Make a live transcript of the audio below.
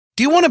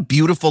Do you want a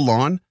beautiful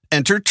lawn?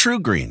 Enter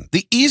TruGreen,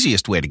 the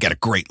easiest way to get a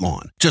great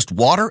lawn. Just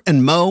water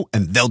and mow,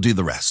 and they'll do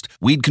the rest.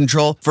 Weed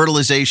control,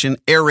 fertilization,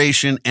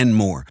 aeration, and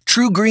more.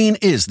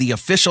 TruGreen is the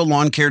official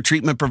lawn care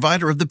treatment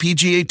provider of the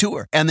PGA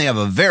Tour, and they have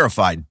a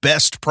verified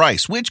best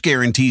price, which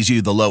guarantees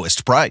you the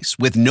lowest price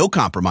with no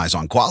compromise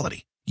on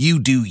quality. You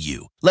do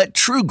you. Let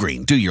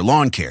TruGreen do your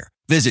lawn care.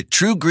 Visit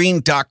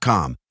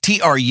TruGreen.com,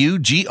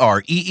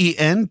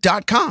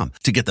 TruGreen.com,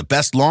 to get the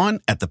best lawn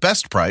at the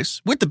best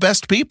price with the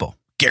best people.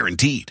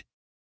 Guaranteed.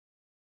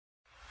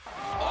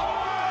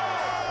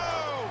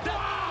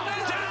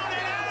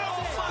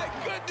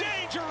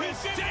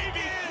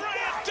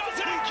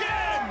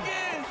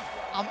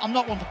 I'm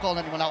not one for calling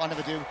anyone out. I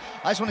never do.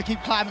 I just want to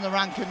keep climbing the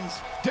rankings.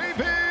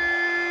 Davy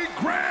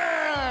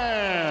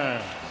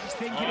Grant! He's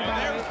thinking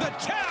about it. The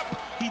tap!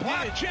 He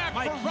did. Jack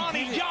from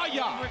Ronnie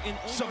Yaya.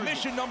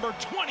 Submission number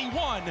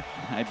 21.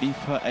 I've been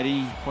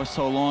fighting for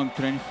so long,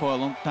 training for a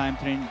long time,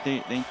 training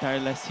the entire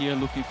last year,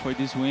 looking for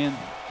this win.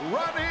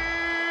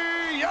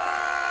 Ronnie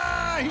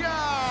Yaya!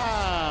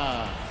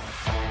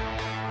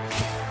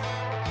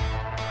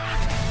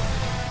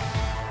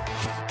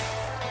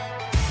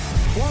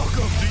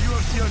 Welcome to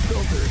UFC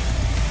Unfiltered.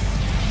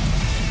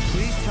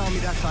 Please tell me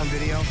that's on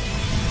video.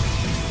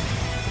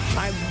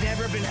 I've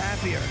never been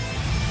happier.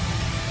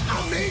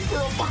 I'm made for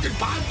a fucking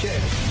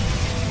podcast.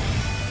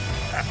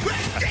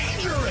 That's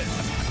dangerous.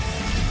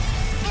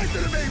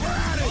 Listen to me, we're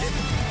at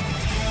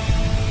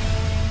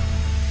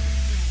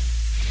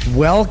it.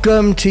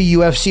 Welcome to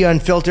UFC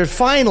Unfiltered.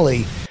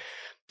 Finally,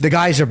 the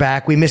guys are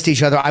back. We missed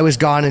each other. I was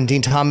gone and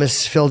Dean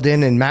Thomas filled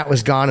in, and Matt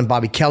was gone and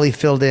Bobby Kelly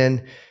filled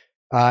in.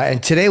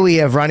 And today we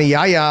have Ronnie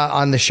Yaya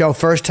on the show.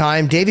 First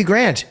time. Davy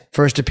Grant,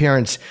 first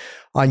appearance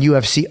on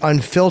UFC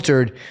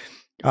Unfiltered.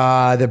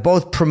 They're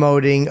both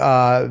promoting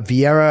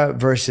Vieira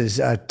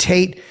versus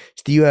Tate.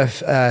 It's the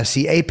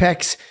UFC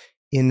Apex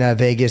in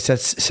Vegas.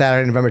 That's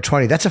Saturday, November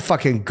 20th. That's a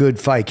fucking good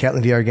fight.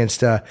 Ketlen Vieira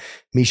against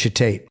Miesha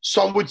Tate.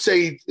 Some would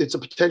say it's a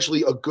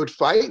potentially a good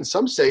fight, and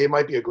some say it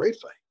might be a great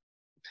fight.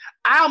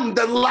 I'm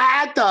the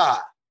latter.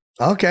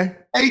 Okay.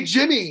 Hey,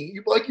 Jimmy,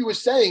 like you were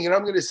saying, and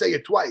I'm going to say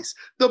it twice.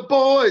 The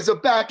boys are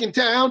back in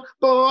town.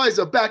 Boys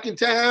are back in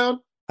town.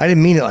 I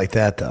didn't mean it like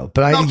that, though.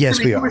 But yes,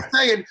 Jimmy, we are. You were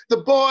saying the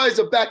boys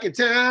are back in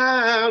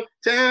town.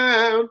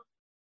 Am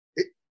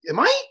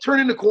I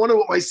turning the corner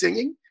with my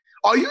singing?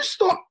 Are you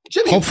still,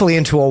 Jimmy? Hopefully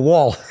into a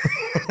wall.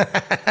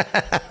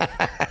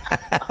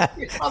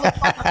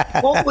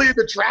 Hopefully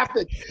into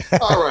traffic.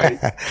 All right.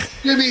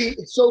 Jimmy,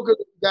 it's so good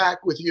to be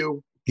back with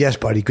you. Yes,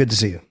 buddy. Good to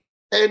see you.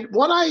 And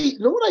what I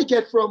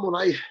get from when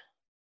I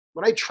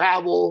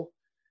travel,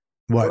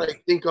 what I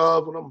think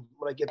of when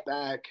I get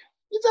back,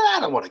 is that I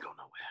don't want to go nowhere.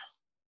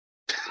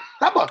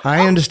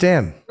 I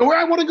understand. You know where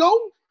I want to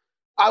go?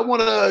 I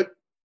want to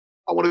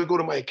go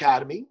to my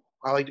academy.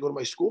 I like to go to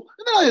my school,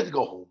 and then I have to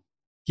go home.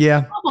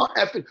 Yeah.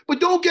 But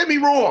don't get me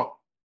wrong.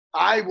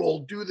 I will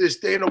do this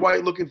Dana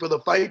White looking for the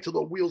fight till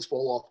the wheels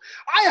fall off.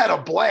 I had a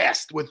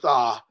blast with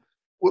my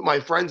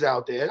friends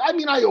out there. I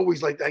mean, I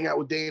always like to hang out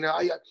with Dana.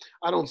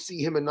 I don't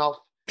see him enough.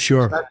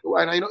 Sure.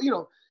 And I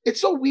know, it's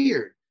so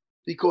weird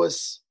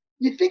because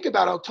you think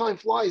about how time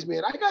flies,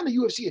 man. I got in the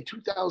UFC in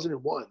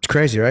 2001. It's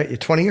crazy, right? You're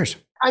 20 years.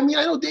 I mean,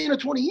 I know Dana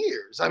 20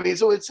 years. I mean,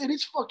 so it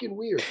is fucking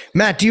weird.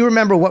 Matt, do you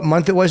remember what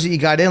month it was that you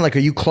got in? Like, are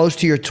you close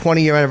to your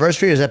 20-year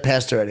anniversary, or is that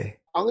past already?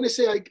 I'm going to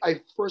say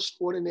I first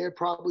fought in there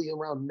probably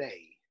around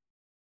May.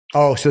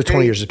 Oh, so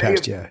 20 years has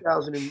passed, yeah.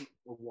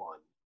 2001.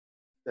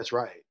 That's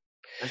right.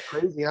 That's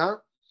crazy, huh?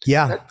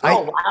 Yeah.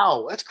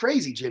 Wow. That's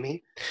crazy,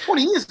 Jimmy.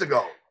 20 years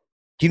ago.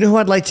 Do you know who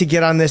I'd like to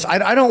get on this?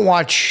 I don't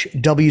watch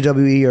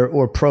WWE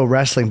or pro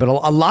wrestling, but a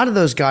lot of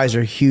those guys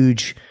are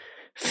huge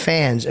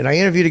fans. And I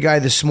interviewed a guy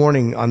this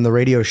morning on the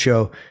radio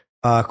show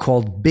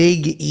called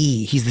Big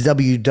E. He's the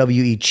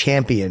WWE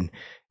champion,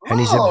 and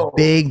he's a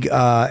big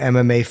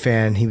MMA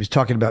fan. He was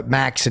talking about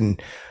Max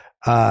and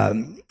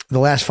the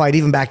last fight,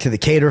 even back to the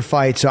Cater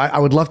fight. So I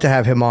would love to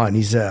have him on.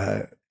 He's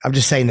I'm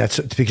just saying that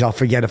because I'll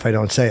forget if I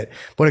don't say it.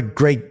 What a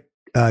great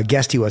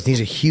guest he was.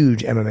 He's a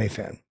huge MMA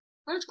fan.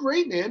 That's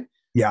great, man.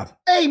 Yeah.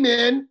 Hey,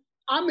 man,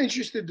 I'm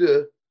interested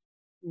to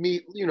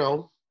meet,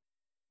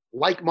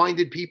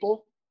 like-minded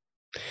people.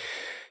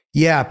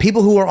 Yeah,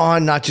 people who are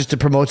on not just to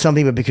promote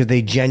something, but because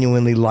they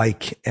genuinely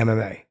like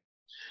MMA.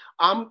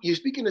 You're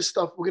speaking of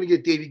stuff. We're gonna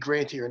get Davy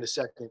Grant here in a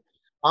second.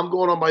 I'm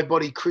going on my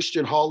buddy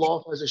Christian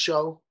Harloff as a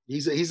show. He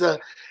has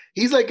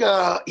like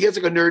a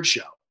nerd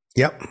show.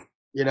 Yep. I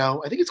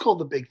think it's called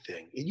The Big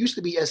Thing. It used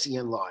to be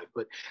SEN Live,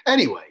 but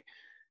anyway,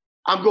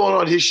 I'm going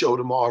on his show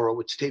tomorrow.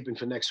 It's taping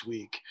for next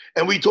week,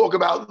 and we talk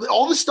about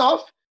all the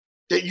stuff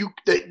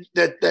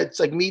that's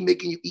like me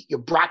making you eat your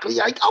broccoli.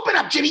 You're like, open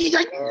up, Jimmy.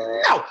 You're like,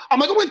 no. I'm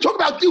like, I'm going to talk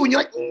about you, and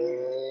you're like,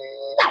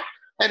 no.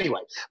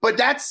 Anyway, but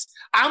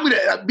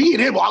me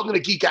and him, I'm gonna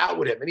geek out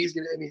with him, and he's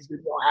gonna be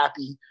all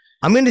happy.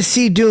 I'm going to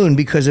see Dune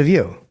because of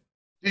you.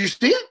 Did you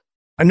see it?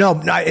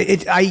 No,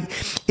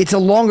 it's a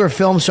longer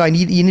film, so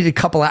you need a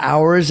couple of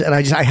hours, and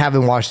I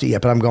haven't watched it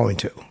yet, but I'm going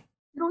to.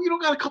 You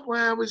don't got a couple of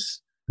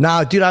hours.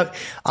 No, dude,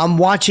 I'm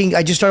watching.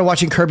 I just started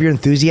watching Curb Your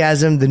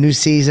Enthusiasm, the new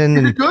season.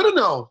 Is it good or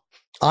no?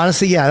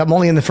 Honestly, yeah, I'm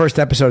only in the first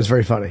episode. It's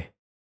very funny.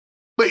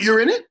 But you're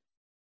in it?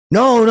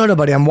 No,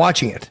 buddy. I'm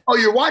watching it. Oh,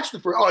 you're watching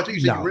the first. Oh, I thought you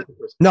said you were in the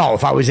first. No,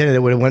 if I was in it, it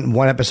would have went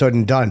one episode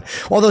and done.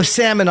 Although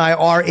Sam and I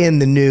are in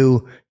the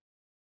new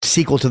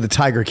sequel to The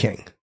Tiger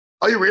King.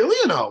 Are you really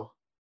or no?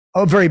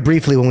 Oh, very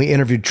briefly when we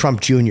interviewed Trump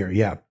Jr.,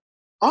 yeah.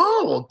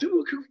 Oh,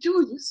 dude,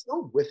 you're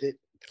so with it.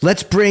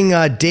 Let's bring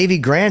Davey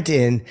Grant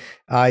in.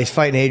 He's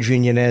fighting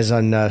Adrian Yanez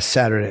on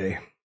Saturday.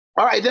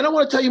 All right, then I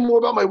want to tell you more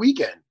about my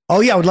weekend.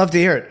 Oh, yeah, I would love to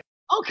hear it.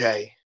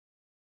 Okay.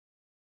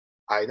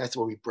 All right, that's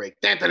when we break.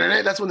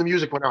 That's when the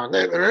music went on.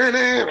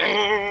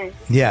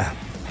 Yeah.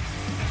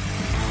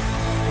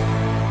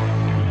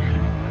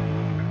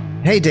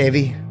 Hey,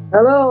 Davey.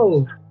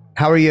 Hello.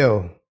 How are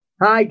you?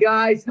 Hi,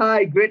 guys.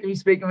 Hi. Great to be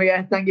speaking with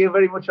you. Thank you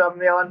very much for having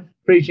me on.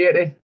 Appreciate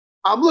it.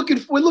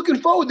 We're looking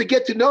forward to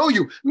get to know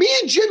you. Me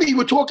and Jimmy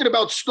were talking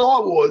about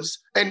Star Wars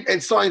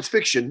and science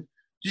fiction.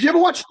 Did you ever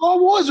watch Star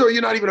Wars, or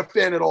you're not even a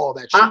fan at all of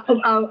that shit?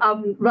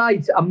 I'm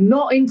right. I'm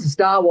not into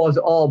Star Wars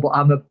at all, but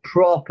I'm a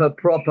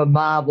proper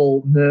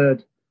Marvel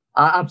nerd.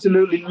 I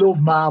absolutely love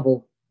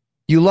Marvel.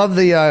 You love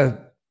the...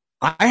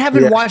 I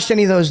haven't watched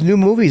any of those new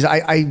movies.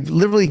 I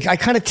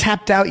kind of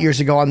tapped out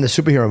years ago on the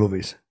superhero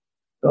movies.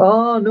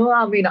 Oh, no.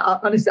 I mean,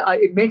 honestly,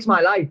 it makes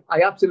my life.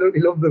 I absolutely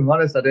love them.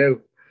 Honest, I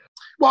do.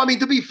 Well, I mean,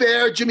 to be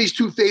fair, Jimmy's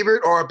two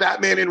favorite are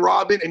Batman and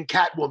Robin and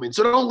Catwoman.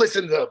 So don't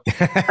listen to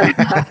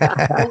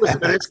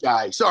this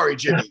guy. Sorry,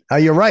 Jimmy.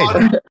 You're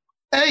right.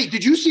 Hey,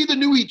 did you see the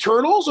new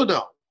Eternals or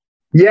no?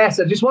 Yes,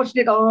 I just watched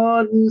it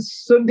on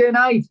Sunday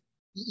night.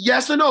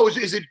 Yes or no?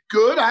 Is it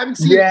good? I haven't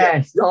seen it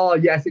yet. Oh,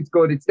 yes, it's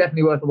good. It's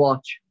definitely worth a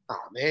watch. Oh,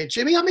 man,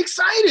 Jimmy, I'm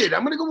excited.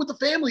 I'm going to go with the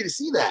family to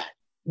see that.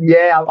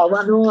 Yeah,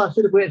 I know I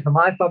should have waited for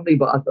my family,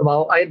 but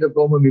I ended up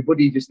going with my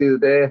buddy just the other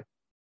day.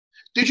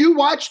 Did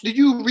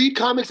you read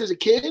comics as a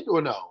kid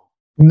or no?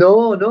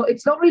 No,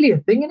 it's not really a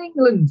thing in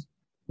England.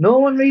 No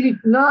one really,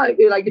 like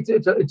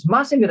it's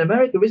massive in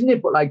America, isn't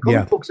it? But like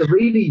comic books are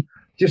really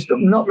just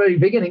not very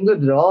big in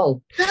England at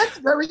all. That's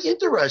very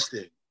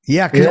interesting.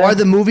 Yeah, because are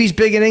the movies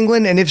big in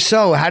England? And if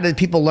so, how did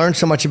people learn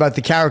so much about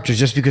the characters?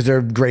 Just because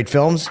they're great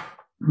films?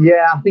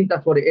 Yeah, I think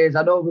that's what it is.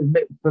 I know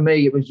for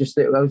me, it was just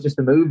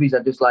the movies.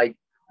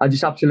 I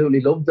just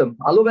absolutely loved them.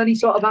 I love any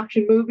sort of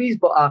action movies,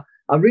 but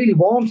I really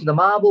warm to the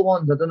Marvel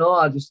ones. I don't know.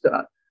 I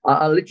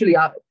literally,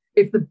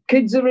 if the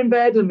kids are in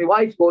bed and my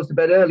wife goes to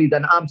bed early,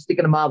 then I'm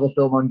sticking a Marvel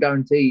film on,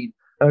 guaranteed.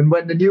 And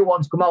when the new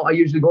ones come out, I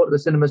usually go to the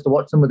cinemas to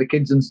watch them with the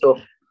kids and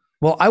stuff.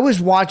 Well, I was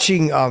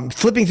watching,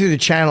 flipping through the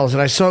channels,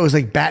 and I saw it was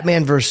like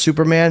Batman versus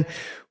Superman,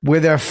 where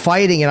they're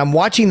fighting, and I'm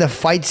watching the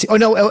fight.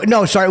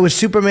 No, sorry, it was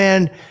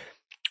Superman.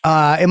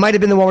 It might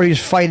have been the one where he was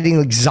fighting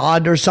like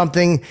Zod or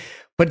something.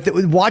 But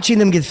watching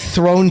them get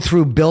thrown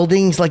through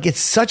buildings, like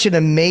it's such an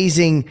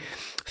amazing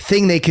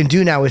thing they can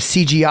do now with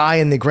CGI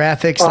and the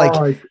graphics.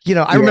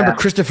 I remember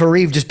Christopher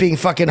Reeve just being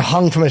fucking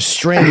hung from a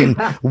string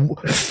and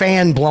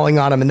fan blowing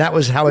on him, and that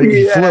was how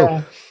he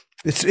flew.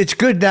 It's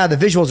good now. The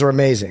visuals are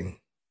amazing.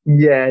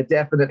 Yeah,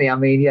 definitely. I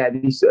mean,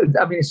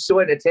 it's so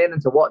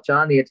entertaining to watch,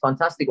 aren't they? It's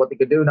fantastic what they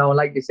can do now. And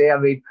like you say, I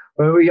mean,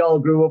 when we all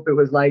grew up, it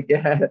was like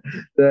the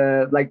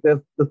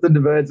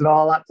Thunderbirds and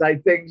all that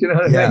type things. You know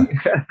what I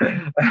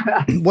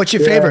mean? What's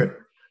your favorite?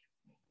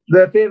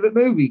 The favorite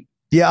movie?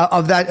 Yeah,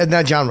 of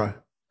that genre.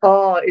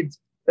 Oh, it's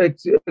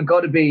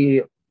got to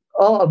be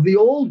of the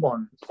old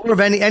ones. Or of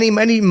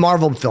any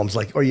Marvel films,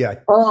 I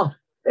love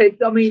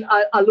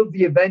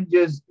the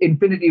Avengers,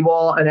 Infinity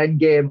War, and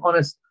Endgame.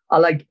 Honest. I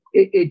like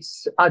it.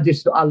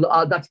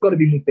 That's got to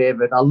be my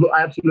favorite.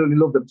 I absolutely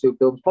love them two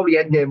films. Probably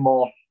Endgame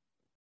more.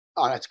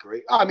 Oh, that's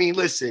great. I mean,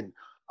 listen,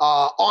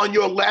 on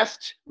your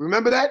left,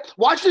 remember that?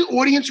 Watch the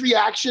audience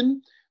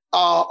reaction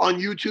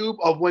on YouTube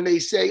of when they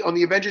say on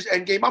the Avengers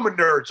Endgame. I'm a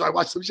nerd, so I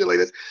watch some shit like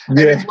this. And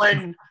it's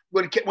when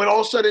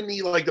all of a sudden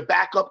the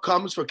backup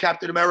comes for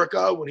Captain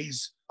America when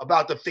he's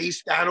about to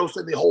face Thanos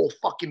and the whole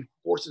fucking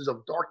forces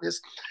of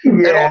darkness. Yeah.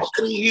 And all of a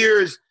sudden he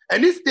hears,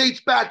 and this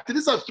dates back to,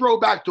 this is a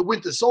throwback to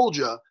Winter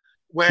Soldier,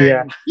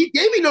 when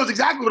Davey knows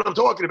exactly what I'm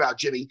talking about,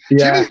 Jimmy.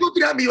 Yeah. Jimmy's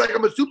looking at me like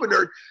I'm a super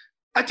nerd.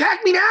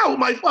 Attack me now,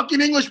 my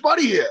fucking English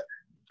buddy here.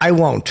 I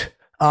won't.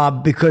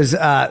 Because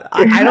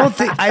I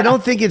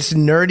don't think it's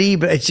nerdy,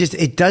 but it's just,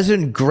 it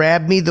doesn't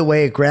grab me the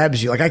way it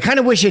grabs you. Like I kind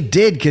of wish it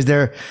did, because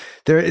they're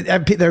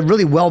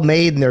really well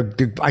made,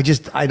 and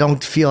I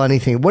don't feel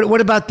anything.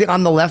 What about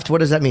on the left?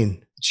 What does that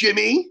mean?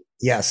 Jimmy?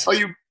 Yes.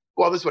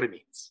 Well, this is what it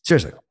means.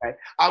 Seriously. Okay.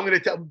 I'm going to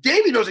tell.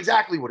 Davey knows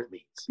exactly what it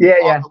means.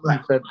 Yeah.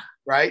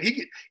 Right?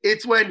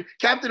 It's when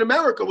Captain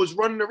America was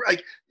running,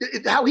 like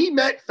how he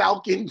met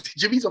Falcon.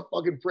 Jimmy's a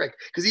fucking prick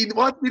because he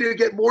wants me to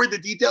get more into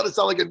detail to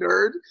sound like a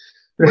nerd.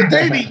 But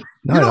Davey,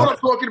 you know what I'm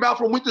talking about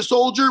from Winter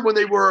Soldier when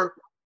he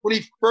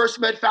first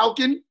met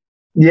Falcon?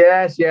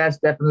 Yes,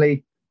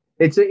 definitely.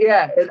 It's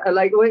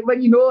like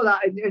when you know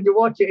that and you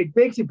watch it, it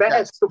makes it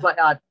better, stuff like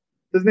that,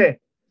 doesn't it?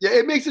 Yeah,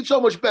 it makes it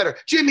so much better.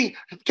 Jimmy,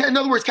 in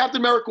other words, Captain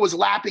America was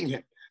lapping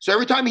him. So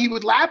every time he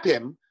would lap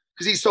him,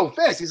 because he's so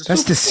fast,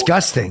 that's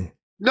disgusting.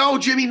 No,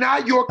 Jimmy,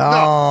 not your.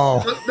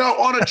 Oh. No,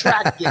 on a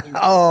track game.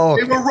 Oh,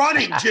 they were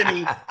running,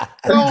 Jimmy.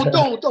 No,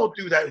 don't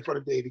do that in front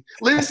of Davey.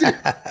 Listen,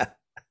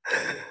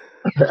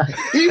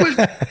 He was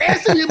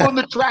passing him on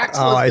the tracks.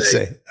 Oh, I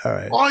see. All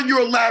right. On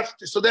your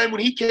left. So then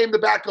when he came to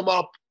back him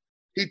up,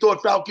 he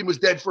thought Falcon was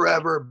dead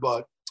forever.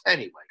 But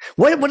anyway.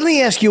 What, let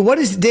me ask you, what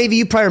is, Davey,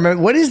 you probably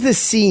remember, what is the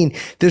scene?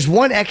 There's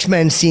one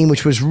X-Men scene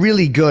which was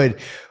really good,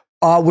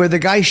 where the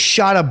guy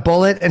shot a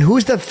bullet, and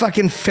who's the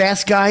fucking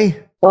fast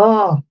guy?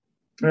 Oh,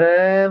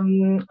 I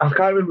can't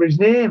remember his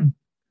name.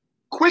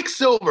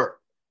 Quicksilver.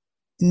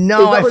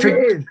 No, I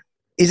forget.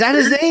 Is that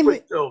his name?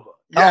 Quicksilver.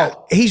 Yeah.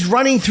 Oh, he's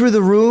running through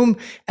the room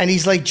and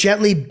he's like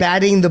gently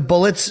batting the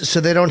bullets so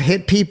they don't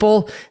hit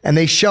people. And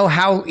they show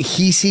how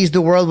he sees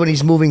the world when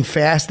he's moving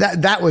fast.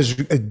 That was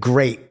a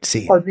great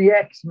scene. Oh, the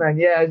X-Men,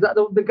 yeah. Is that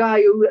the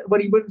guy who,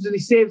 when he runs and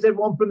he saves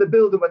everyone from the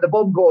building when the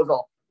bomb goes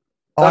off?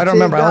 Oh, I don't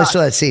remember. I only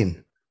saw that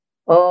scene.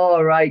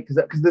 Oh, right.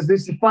 Because there's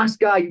this fast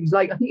guy who's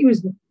like, I think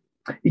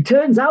he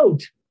turns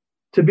out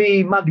to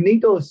be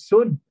Magneto's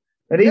son.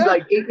 And he's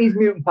like, his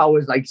mutant power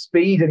is like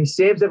speed, and he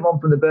saves everyone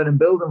from the burning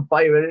building,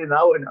 fire in and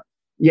out. And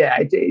yeah,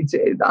 it's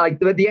like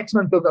the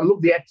X-Men films. I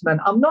love the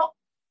X-Men. I'm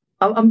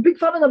a big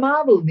fan of the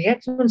Marvel and the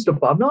X-Men stuff,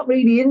 but I'm not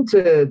really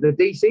into the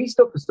DC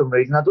stuff for some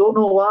reason. I don't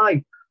know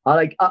why. I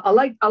like a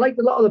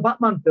lot of the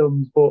Batman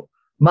films, but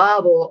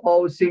Marvel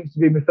always seems to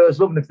be my first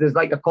love. And if there's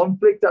like a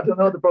conflict, I don't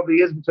know, there probably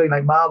is between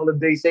like Marvel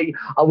and DC.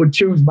 I would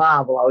choose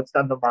Marvel. I would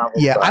stand on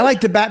Marvel. Yeah, I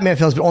like the Batman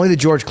films, but only the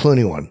George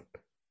Clooney one.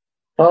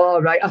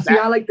 Oh, right.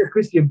 I like the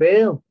Christian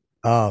Bale.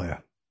 Oh, yeah.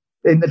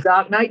 In The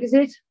Dark Knight, is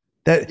it?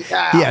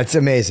 Yeah, it's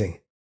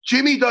amazing.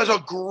 Jimmy does a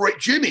great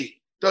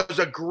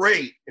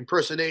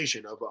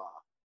impersonation of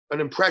an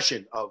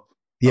impression of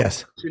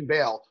Christian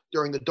Bale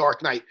during The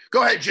Dark Knight.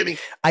 Go ahead, Jimmy.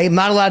 I am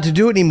not allowed to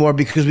do it anymore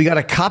because we got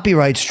a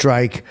copyright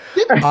strike.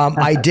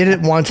 I did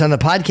it once on the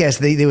podcast.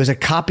 There was a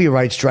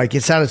copyright strike.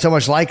 It sounded so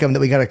much like him that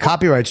we got a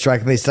copyright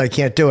strike, and they said I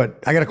can't do it.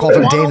 I got a call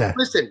from Dana.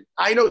 Listen,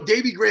 I know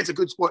Davey Grant's a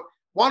good sport.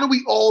 Why don't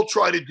we all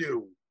try to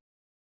do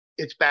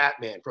It's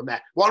Batman from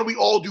that? Why don't we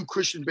all do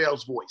Christian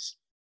Bale's voice?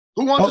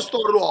 Who wants to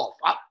start it off?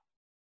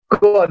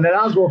 Go on, then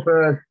I'll go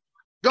first.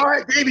 Go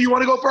ahead, Davey. You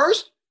want to go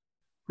first?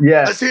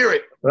 Yeah. Let's hear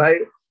it. Right.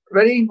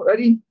 Ready?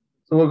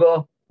 So we'll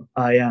go,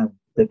 I am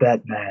the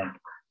Batman.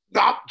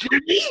 Not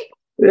Jimmy?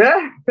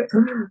 Yeah.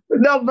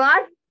 Not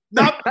bad.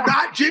 Not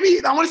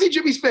Jimmy. I want to see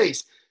Jimmy's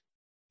face.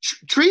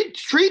 Treat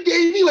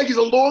Davey like he's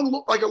a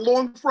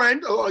long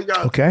friend.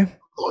 Okay.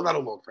 Oh, not a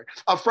long friend.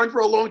 A friend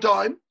for a long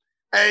time.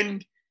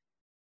 And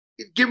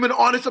give him an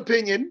honest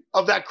opinion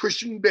of that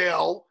Christian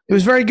Bale. It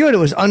was very good. It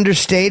was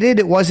understated.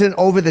 It wasn't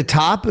over the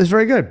top. It was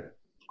very good.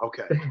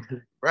 Okay.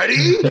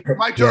 Ready?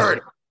 My turn.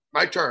 Yeah.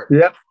 My turn.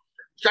 Yep.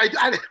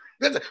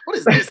 What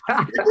is this?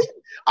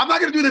 I'm not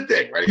going to do the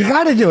thing. Ready? You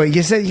got to do it.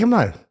 You said, come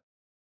on.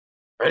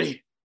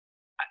 Ready?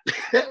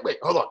 Wait,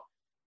 hold on.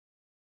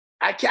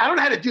 I don't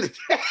know how to do the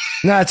thing.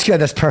 No, that's good.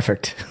 That's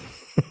perfect.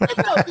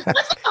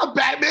 That's not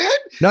Batman.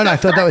 No, I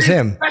thought that was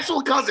him.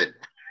 Special cousin.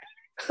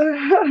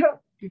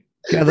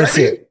 Yeah, let's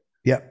see it.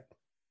 Yep.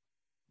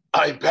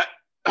 I'm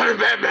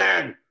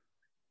Batman.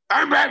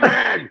 I'm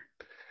Batman.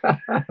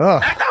 Oh.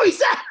 That's how he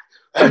said.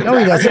 No,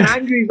 he doesn't.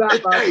 Angry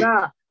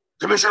Batman.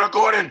 Commissioner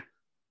Gordon.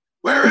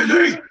 Where is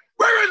he?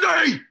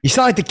 Where is he? You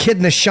sound like the kid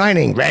in The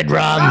Shining. Red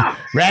rum.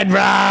 Red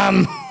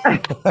rum. Oh,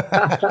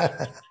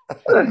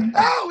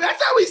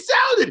 that's how he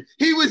sounded.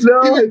 He was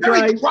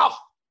very gruff.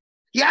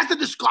 He has to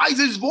disguise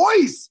his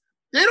voice.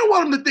 They don't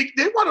want him to think.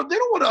 They don't want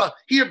to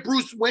hear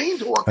Bruce Wayne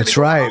talk. That's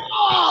right.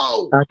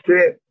 Oh, that's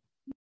it.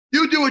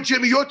 You do it,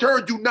 Jimmy. Your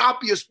turn. Do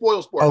not be a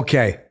spoil sport.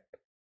 Okay.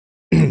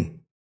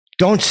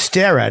 Don't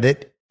stare at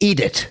it. Eat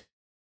it.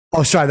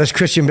 Oh, sorry. That's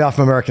Christian Bale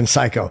from American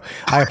Psycho.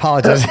 I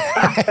apologize.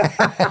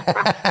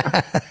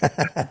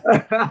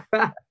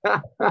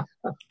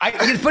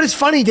 But it's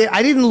funny.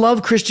 I didn't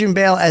love Christian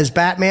Bale as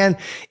Batman,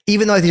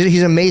 even though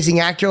he's an amazing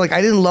actor. Like,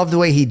 I didn't love the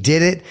way he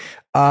did it.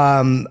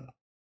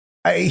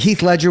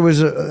 Heath Ledger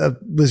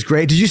was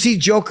great. Did you see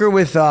Joker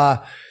with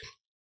Joaquin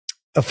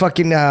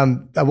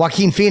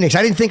Phoenix?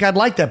 I didn't think I'd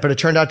like that, but it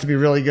turned out to be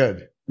really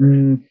good.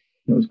 It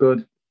was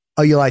good.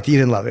 Oh, you liked it? You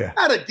didn't love it?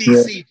 Not a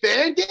DC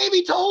fan.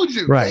 Davey told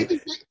you. Right.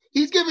 Davey,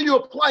 he's giving you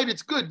a plight.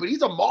 It's good, but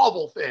he's a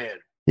Marvel fan.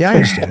 Yeah, I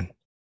understand.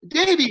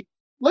 Davey,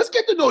 let's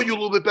get to know you a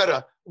little bit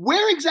better.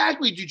 Where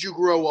exactly did you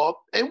grow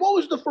up, and what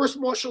was the first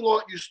martial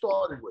art you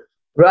started with?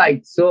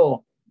 Right.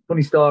 So,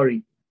 funny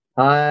story.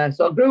 So I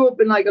grew up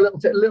in like a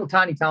little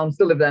tiny town,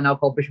 still live there now,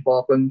 called Bishop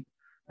Auckland.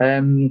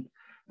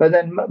 But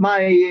then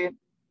my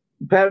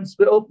parents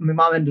split up, and my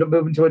mum ended up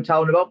moving to a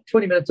town about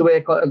 20 minutes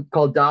away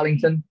called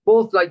Darlington.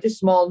 Both like just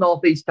small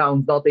northeast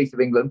towns, northeast of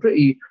England.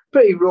 Pretty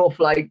rough,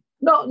 like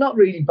not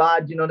really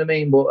bad, you know what I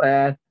mean?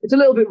 But it's a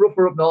little bit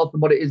rougher up north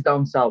than what it is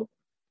down south.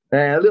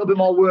 A little bit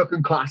more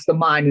working class, the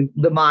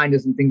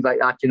miners and things like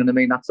that, you know what I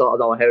mean? That's sort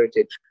of our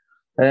heritage.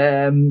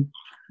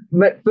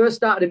 First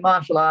started in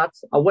martial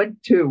arts. I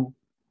went to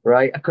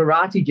a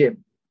karate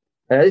gym.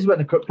 This is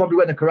probably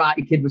when the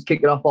Karate Kid was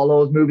kicking off all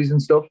those movies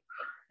and stuff.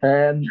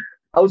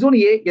 I was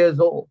only 8 years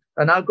old,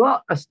 and I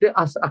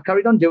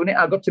carried on doing it.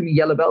 I got to my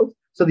yellow belt.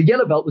 So the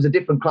yellow belt was a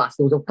different class.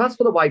 There was a class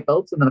for the white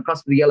belts and then a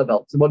class for the yellow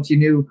belts. And once you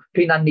knew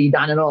Pinan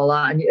Nidan and all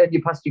that, and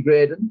you passed your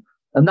grading,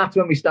 and that's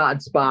when we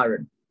started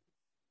sparring.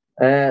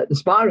 The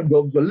sparring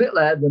gloves were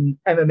littler than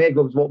MMA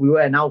gloves, what we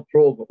wear now,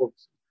 pro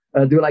gloves.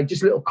 They were like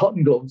just little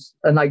cotton gloves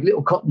and like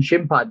little cotton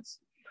shin pads.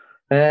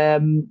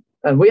 And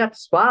we had to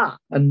spar.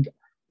 And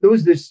there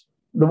was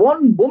the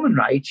one woman,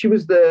 right? She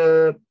was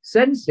the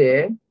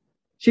sensei.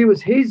 She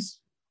was his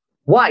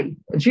wife,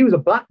 and she was a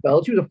black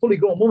belt. She was a fully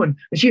grown woman,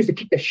 and she used to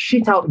kick the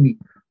shit out of me.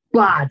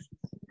 Bad.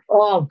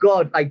 Oh,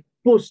 God. Like,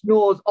 bust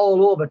nose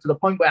all over to the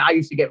point where I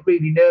used to get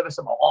really nervous.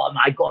 I'm like, oh,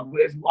 my God.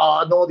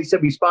 No, they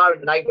said we're sparring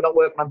tonight. We're not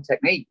working on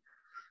technique.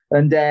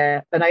 And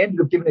I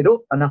ended up giving it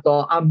up. And I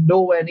thought, I'm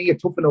nowhere near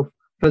tough enough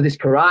for this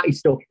karate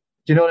stuff.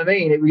 Do you know what I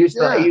mean? It used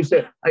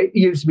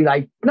to be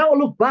like, now I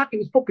look back, it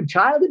was fucking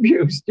child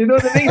abuse. Do you know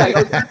what I mean? Like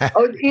I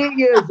was 8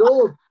 years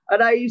old,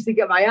 and I used to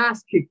get my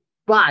ass kicked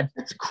bad.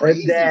 That's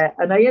crazy.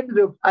 And I ended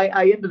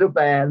up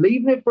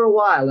leaving it for a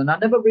while, and I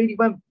never really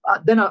went.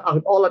 Then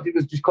all I did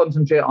was just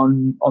concentrate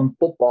on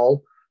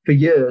football for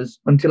years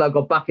until I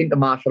got back into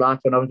martial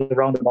arts when I was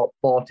around about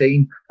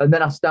 14, and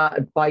then I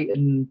started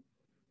fighting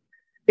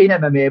in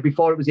MMA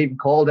before it was even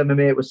called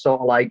MMA. It was sort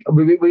of like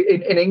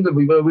in England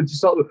we were just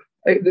sort of.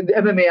 The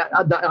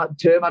MMA, that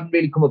term hadn't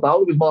really come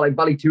about. It was more like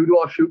Valley Tudo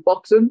or shoot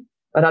boxing.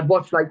 And I'd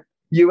watch like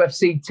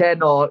UFC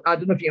 10 or I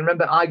don't know if you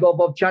remember Igor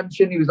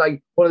Vovchanchin. He was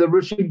like one of the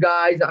Russian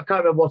guys. I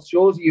can't remember what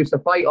shows he used to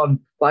fight on,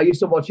 but I used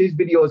to watch his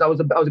videos. I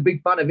was a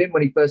big fan of him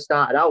when he first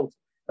started out.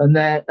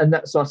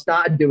 So I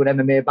started doing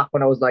MMA back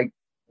when I was like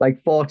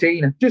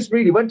 14. I just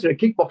really went to a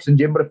kickboxing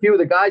gym, but a few of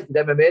the guys did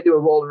MMA. They were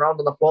rolling around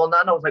on the floor and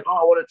that, and I was like, oh,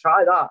 I want to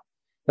try that.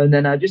 And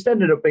then I just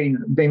ended up being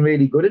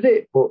really good at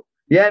it. But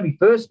yeah, my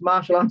first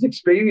martial arts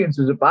experience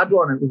was a bad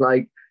one. It was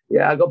like,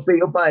 yeah, I got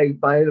beat up by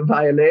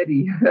a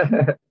lady.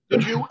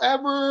 Did you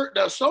ever?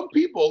 Now, some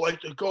people like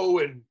to go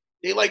and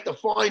they like to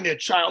find their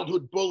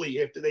childhood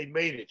bully after they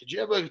made it. Did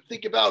you ever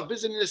think about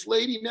visiting this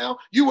lady now?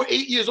 You were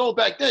 8 years old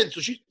back then,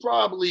 so she's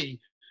probably,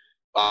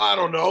 I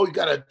don't know, you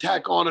got to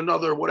tack on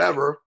another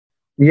whatever.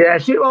 Yeah,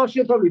 she'll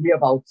probably be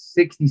about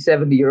 60,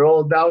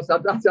 70-year-old now.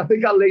 So I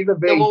think I'll leave her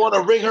be. We'll want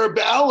to ring her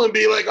bell and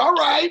be like, all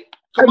right,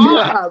 come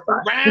on,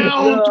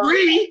 round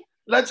 3.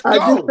 Let's go.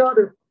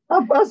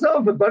 I sort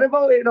of forgot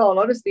about it in all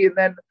honesty. And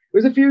then it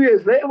was a few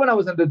years later when I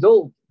was an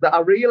adult that I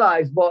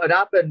realised what had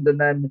happened. And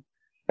then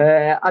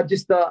I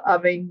just thought, I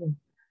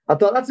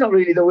thought that's not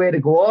really the way to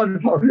go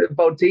on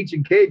about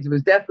teaching kids. It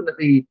was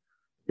definitely.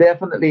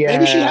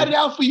 Maybe she had it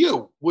out for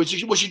you. Was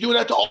she doing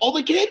that to all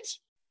the kids?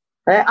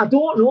 I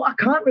don't know. I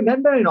can't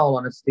remember in all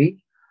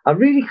honesty. I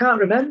really can't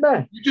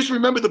remember. You just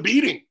remember the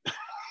beating.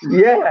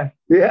 Yeah,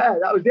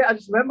 that was it. I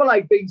just remember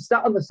like being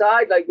sat on the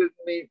side, like with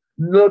me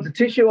loads of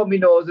tissue on my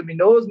nose and my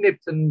nose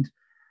nipped, and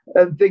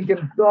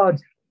thinking, God,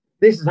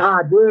 this is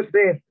hard work,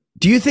 babe.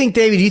 Do you think,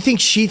 David,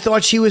 she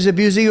thought she was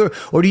abusing you,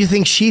 or do you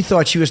think she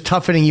thought she was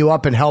toughening you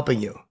up and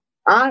helping you?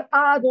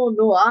 I don't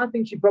know. I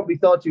think she probably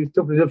thought she was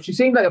toughening up. She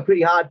seemed like a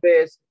pretty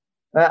hard-faced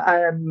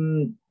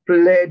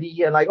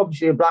lady, and like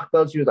obviously a black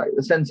belt. She was like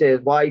the sensei's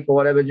wife or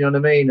whatever. Do you know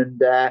what I mean?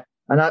 And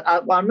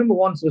I remember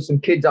once there was some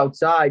kids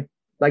outside,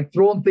 like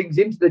throwing things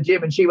into the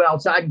gym, and she went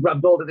outside and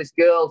grabbed hold of this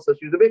girl. So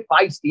she was a bit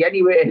feisty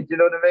anyway. Do you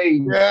know what I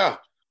mean? Yeah.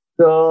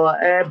 So,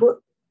 but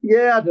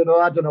yeah, I don't know.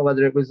 I don't know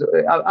whether it was.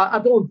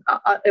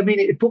 I mean,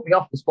 it put me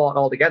off the sport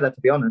altogether,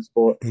 to be honest.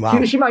 But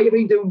wow. she might have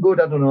been doing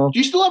good. I don't know. Do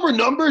you still have her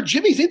number?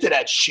 Jimmy's into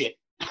that shit.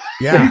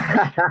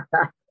 Yeah.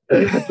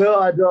 No,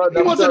 I don't.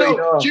 He wants to know.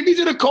 No. Jimmy's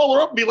gonna call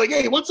her up and be like,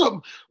 "Hey,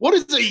 what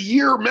is a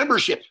year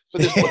membership for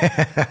this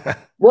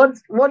one?"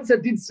 Once I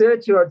did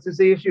search her to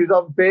see if she was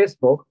on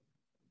Facebook.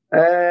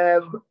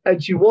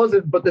 And she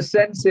wasn't, but the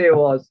sensei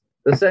was.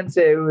 The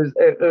sensei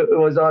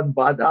was on,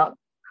 but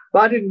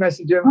I didn't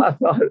message him. I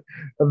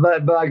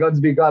thought bygones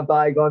be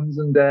bygones,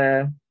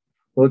 and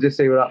we'll just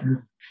see what happens.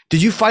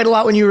 Did you fight a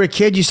lot when you were a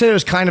kid? You said it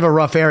was kind of a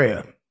rough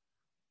area.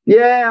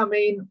 Yeah, I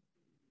mean,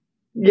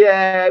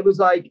 yeah, it was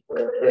like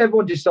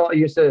everyone just sort of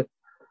used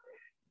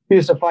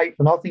to fight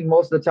for nothing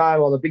most of the time,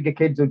 or the bigger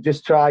kids would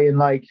just try and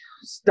like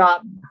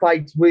start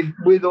fights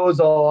with us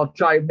or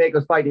try and make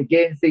us fight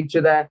against each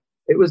other.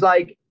 It was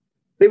like.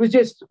 It was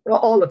just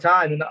all the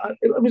time, and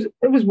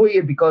it was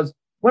weird because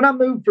when I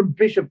moved from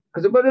Bishop,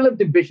 because when I lived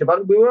in Bishop,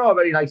 we were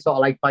already like sort of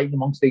like fighting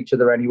amongst each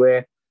other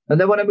anyway.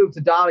 And then when I moved to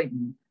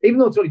Darlington, even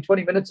though it's only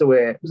 20 minutes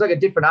away, it was like a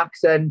different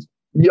accent.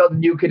 You're the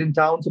new kid in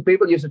town, so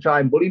people used to try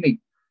and bully me.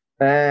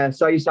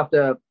 So I used to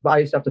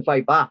have to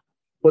fight back.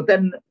 But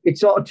then it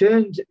sort of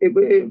turned.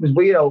 It was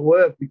weird how it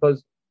worked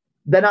because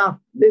then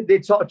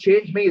they sort of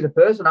changed me as a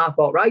person. I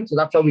thought, right, so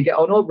that's how we get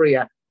on over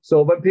here.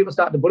 So when people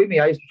started to bully me,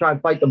 I used to try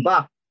and fight them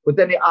back. But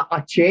then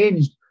I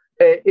changed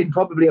in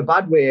probably a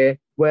bad way,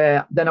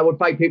 where then I would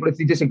fight people if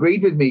they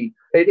disagreed with me.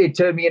 It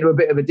turned me into a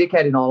bit of a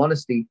dickhead, in all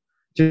honesty.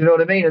 Do you know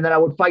what I mean? And then I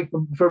would fight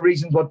for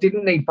reasons what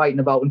didn't need fighting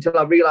about until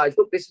I realised,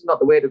 look, this is not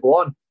the way to go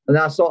on. And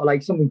then I sort of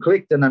like something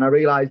clicked, and then I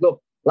realised,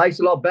 look, life's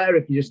a lot better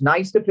if you're just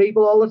nice to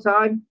people all the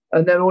time,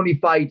 and then only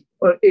fight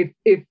if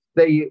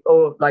they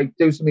like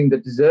do something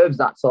that deserves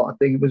that sort of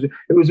thing.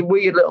 It was a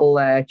weird little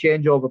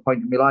changeover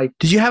point in my life.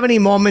 Did you have any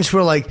moments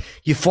where like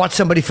you fought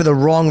somebody for the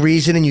wrong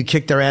reason and you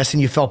kicked their ass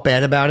and you felt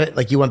bad about it?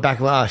 Like you went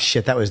back, oh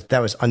shit, that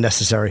was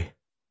unnecessary.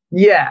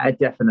 Yeah,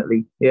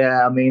 definitely.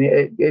 Yeah, I mean,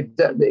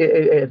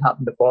 it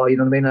happened before. You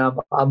know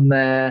what I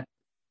mean?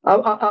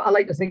 I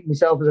like to think of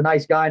myself as a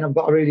nice guy, and I've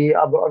got a really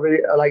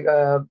like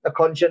a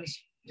conscience.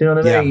 Do you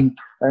know what I mean?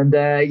 And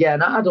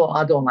and I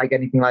don't like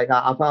anything like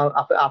that.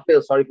 I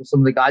feel sorry for some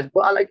of the guys,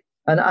 but I like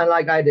and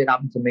like I did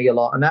happen to me a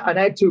lot. And I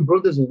had two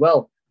brothers as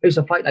well. I used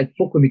to fight like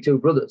fuck with me two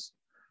brothers.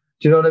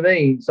 Do you know what I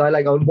mean? So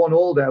I was one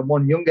older and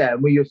one younger,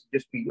 and we used to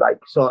just be like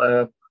sort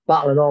of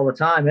battling all the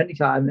time.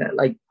 Anytime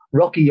like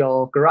Rocky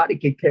or Karate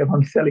Kid came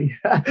on telly,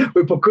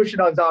 we put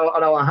cushion on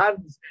our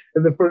hands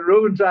in the front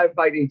room and try and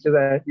fight each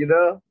other. You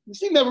know, you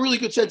seem to have a really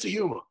good sense of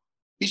humor.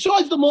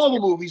 Besides the Marvel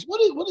movies,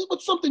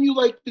 what's something you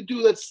like to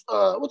do? That's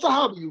what's a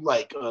hobby you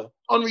like,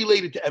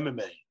 unrelated to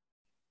MMA?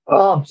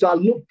 Oh, so I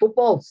love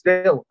football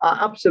still. I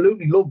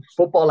absolutely love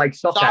football, like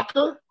soccer.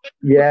 Soccer?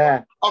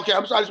 Yeah. Okay,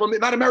 I'm sorry. I just want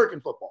not American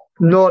football.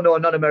 No,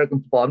 not American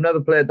football. I've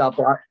never played that,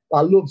 but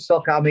I love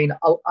soccer. I mean,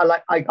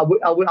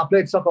 I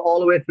played soccer all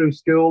the way through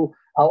school.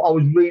 I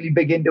was really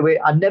big into it.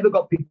 I never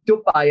got picked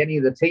up by any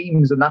of the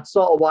teams, and that's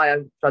sort of why I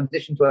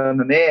transitioned to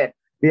MMA.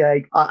 Yeah,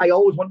 I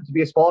always wanted to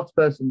be a sports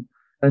person,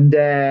 and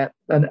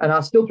I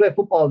still play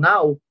football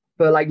now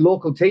for like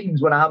local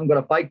teams when I haven't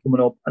got a fight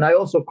coming up. And I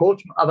also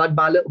coach. I've had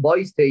my little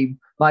boys team.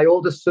 My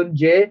oldest son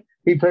Jay,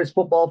 he plays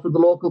football for the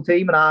local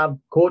team, and I've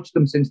coached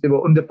them since they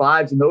were under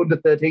 5s and they're under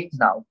 13s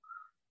now.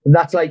 And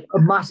that's like a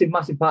massive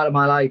part of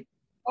my life.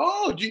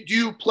 Oh, do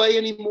you play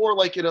anymore,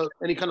 like in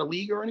any kind of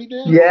league or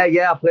anything?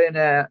 Yeah, I play in.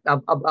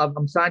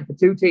 I'm signed for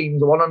 2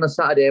 teams, one on a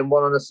Saturday and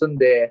one on a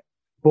Sunday.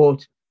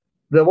 But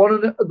the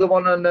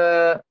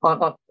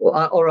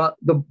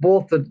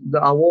both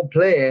that I won't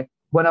play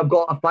when I've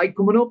got a fight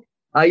coming up.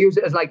 I use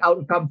it as like out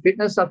of camp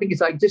fitness. I think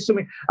it's like just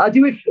something I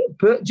do it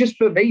just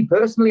for me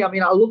personally. I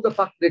mean, I love the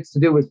fact that it's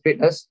to do with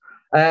fitness.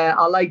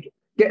 I like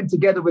getting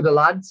together with the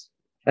lads.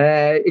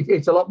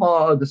 It's a lot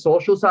more of the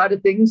social side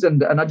of things,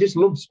 and I just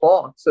love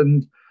sports.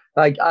 And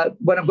like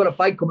when I've got a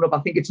fight coming up,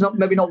 I think it's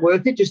maybe not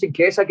worth it just in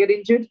case I get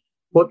injured.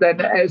 But then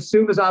as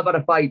soon as I've had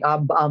a fight,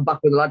 I'm back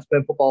with the lads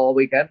playing football all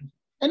weekend.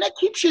 And that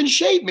keeps you in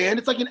shape, man.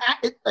 It's like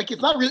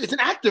it's not really, it's an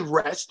active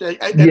rest. And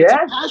it's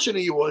a passion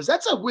of yours.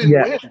 That's a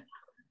win-win.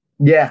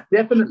 Yeah,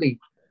 definitely.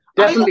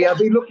 I've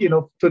been lucky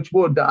enough, touch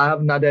wood, that I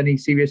haven't had any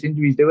serious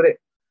injuries doing it.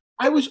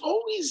 I was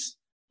always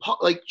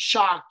like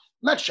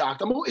not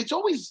shocked. It's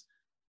always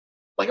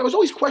like I was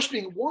always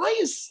questioning, why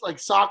is like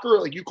soccer,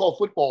 like you call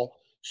football,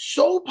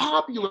 so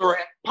popular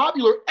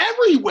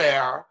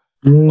everywhere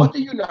but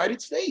the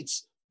United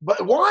States?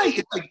 But why?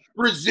 It's like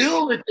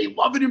Brazil, they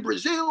love it in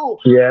Brazil.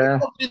 Yeah. They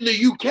love it in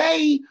the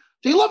UK.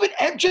 They love it,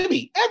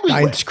 Jimmy,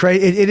 everywhere. It's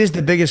crazy. It is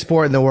the biggest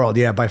sport in the world,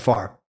 yeah, by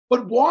far.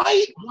 But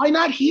why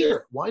not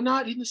here? Why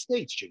not in the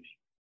States, Jimmy?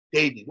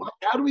 Davey,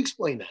 how do we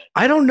explain that?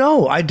 I don't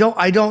know.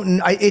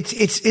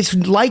 It's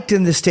liked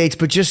in the States,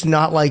 but just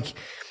not like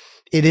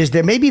it is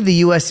there. Maybe the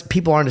U.S.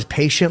 people aren't as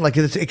patient. Like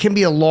it can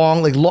be a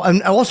long,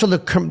 and also the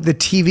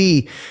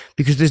TV,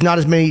 because there's not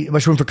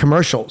much room for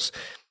commercials,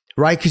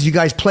 right? Because you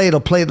guys play,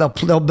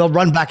 they'll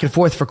run back and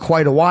forth for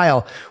quite a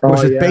while.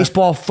 Whereas with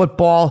baseball,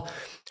 football,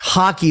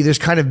 hockey, there's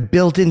kind of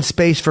built-in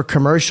space for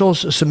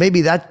commercials. So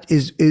maybe that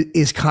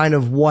is kind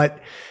of what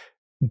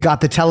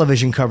got the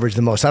television coverage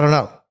the most. I don't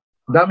know.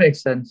 That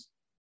makes sense.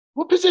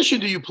 What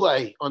position do you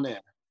play on there?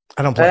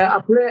 I don't play.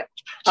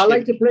 I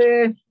like to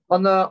play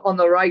on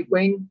the right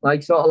wing,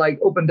 like sort of like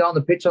up and down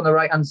the pitch on the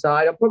right hand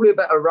side. I'm probably a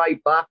better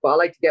right back, but I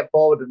like to get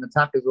forward and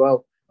attack as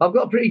well. I've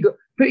got a pretty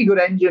good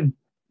engine.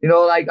 You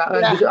know, like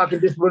I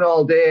can just run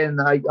all day, and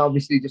like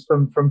obviously just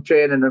from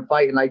training and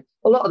fighting. Like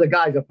a lot of the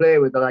guys I play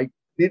with are like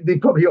they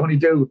probably only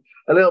do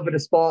a little bit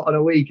of sport on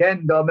a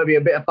weekend, or maybe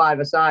a bit of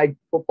 5-a-side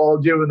football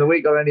during the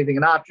week or anything.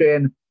 And I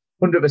train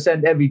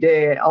 100% every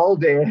day, all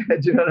day. Do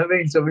you know what I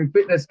mean? So my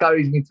fitness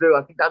carries me through.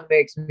 I think that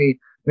makes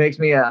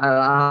me a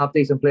half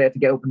decent player to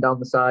get up and down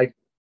the side.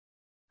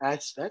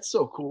 That's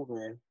so cool,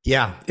 man.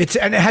 Yeah,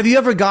 and have you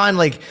ever gone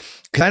like?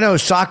 Because I know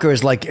soccer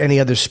is like any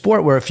other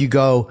sport, where if you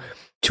go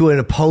to an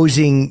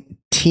opposing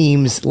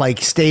team's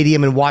like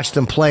stadium and watch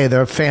them play,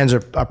 their fans are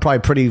probably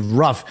pretty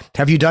rough.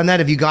 Have you done that?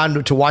 Have you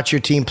gone to watch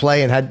your team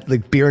play and had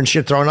like beer and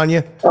shit thrown on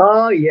you?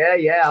 Oh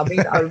yeah. I mean,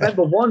 I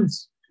remember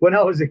once when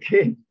I was a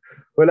kid.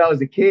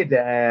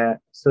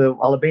 So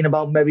I'll have been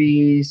about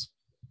maybe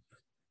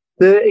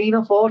 13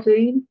 or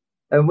 14,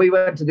 and we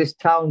went to this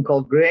town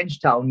called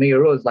Grangetown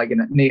near us,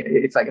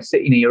 it's like a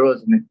city near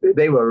us, and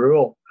they were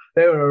rough.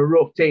 They were a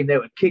rough team. They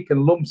were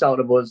kicking lumps out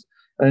of us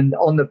and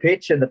on the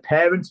pitch, and the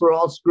parents were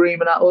all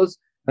screaming at us.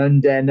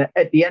 And then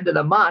at the end of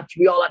the match,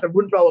 we all had to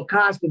run through our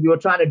cars because we were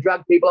trying to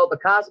drag people out the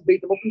cars and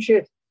beat them up and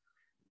shit.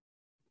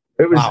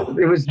 It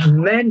was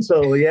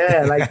mental,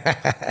 yeah. Like.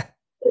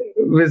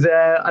 It was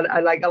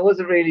I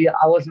wasn't really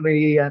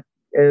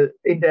into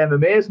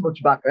MMA as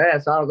much back there,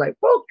 so I was like,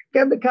 "Fuck,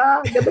 get in the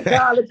car,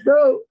 let's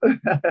go."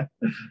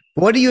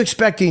 What are you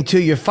expecting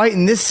too? You're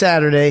fighting this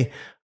Saturday.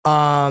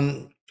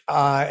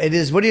 It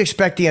is. What are you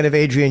expecting out of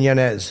Adrian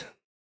Yanez?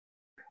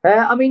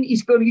 I mean,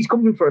 he's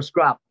coming for a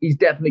scrap. He's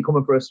definitely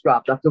coming for a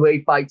scrap. That's the way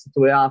he fights. That's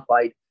the way I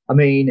fight. I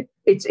mean,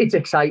 it's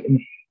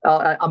exciting.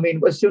 I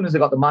mean, as soon as I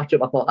got the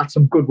matchup, I thought that's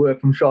some good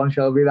work from Sean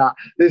Shelby. That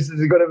this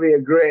is going to be a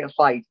great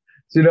fight.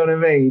 Do you know what I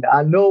mean?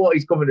 I know what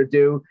he's coming to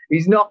do.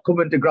 He's not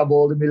coming to grab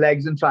hold of my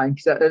legs and try and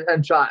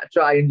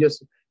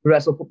just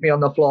wrestle, put me on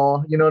the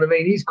floor. You know what I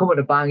mean? He's coming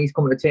to bang. He's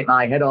coming to take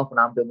my head off,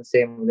 and I'm doing the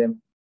same with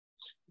him.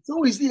 It's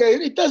always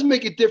it does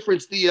make a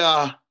difference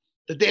the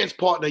dance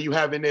partner you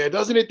have in there,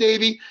 doesn't it,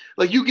 Davey?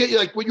 Like you get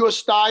like with your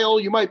style,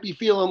 you might be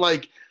feeling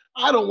like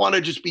I want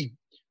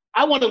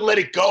to let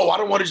it go. I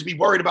don't want to just be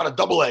worried about a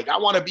double leg. I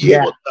want to be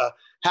able to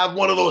have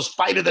one of those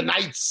fight of the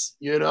nights,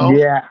 you know?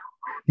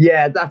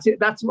 Yeah, that's it.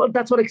 That's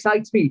what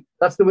excites me.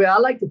 That's the way I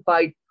like to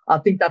fight. I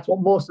think that's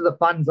what most of the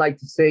fans like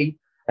to see.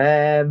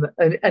 And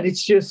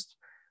it's just,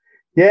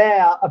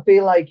 I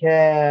feel like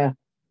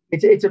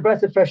it's a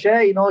breath of fresh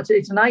air. You know,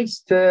 it's nice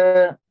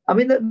to. I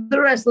mean, the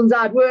wrestling's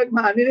hard work,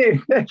 man,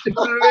 isn't it? You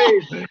know what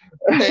I mean?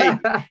 Hey,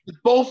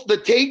 both the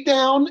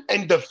takedown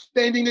and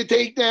defending the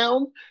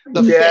takedown,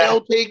 the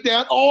failed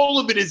takedown, all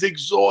of it is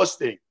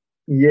exhausting.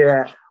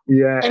 Yeah.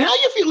 And how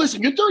you feel?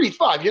 Listen, you're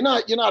 35. You're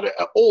not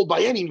old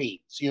by any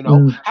means. You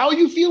know. How are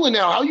you feeling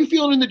now? How are you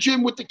feeling in the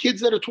gym with the kids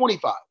that are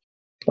 25?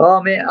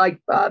 Oh man,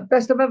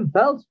 best I've ever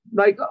felt.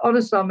 Like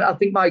honestly, I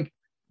think my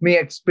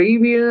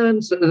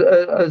experience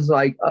is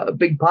like a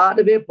big part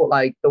of it, but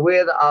like the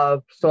way that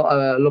I've sort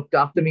of looked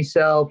after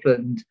myself,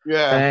 and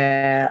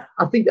I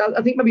think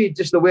maybe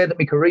just the way that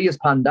my career's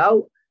panned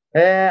out.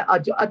 I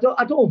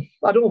don't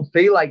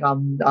feel like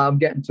I'm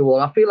getting too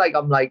old. I feel like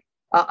I'm like.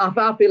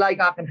 I feel like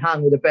I can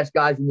hang with the best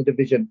guys in the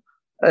division.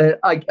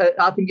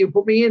 I think you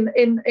put me in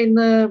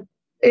the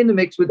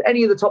mix with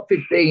any of the top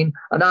 15,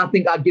 and I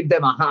think I'd give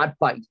them a hard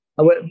fight.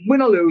 And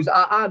win or lose,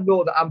 I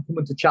know that I'm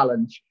coming to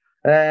challenge.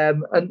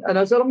 And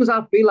as long as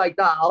I feel like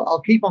that,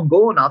 I'll keep on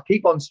going. I'll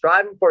keep on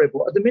striving for it.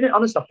 But at the minute,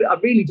 honestly, I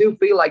really do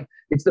feel like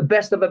it's the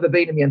best I've ever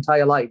been in my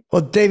entire life.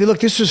 Well, David, look,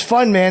 this was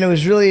fun, man. It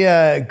was really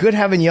good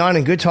having you on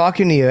and good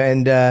talking to you.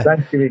 And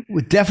thank you.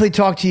 We'll definitely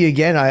talk to you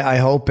again, I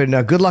hope.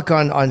 And good luck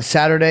on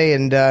Saturday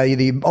and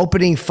the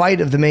opening fight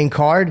of the main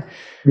card.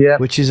 Yeah,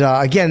 which is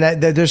again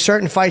there's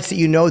certain fights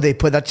that they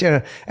put that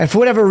and for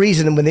whatever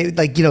reason when they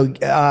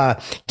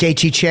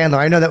Gaethje Chandler,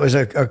 I know that was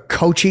a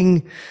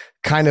coaching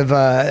kind of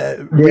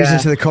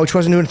reasons to the coach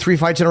wasn't doing 3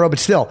 fights in a row, but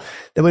still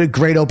they were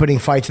great opening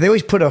fights. They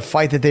always put a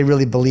fight that they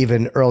really believe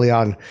in early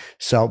on.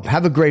 So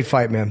have a great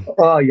fight, man.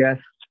 Oh yeah.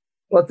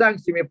 Well,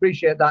 thanks, Jimmy.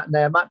 Appreciate that.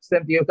 And Max,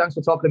 same to you. Thanks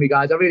for talking to me,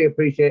 guys. I really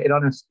appreciate it.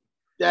 Honest.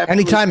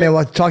 Definitely. Anytime, man.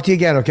 We'll talk to you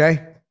again.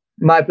 Okay.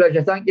 My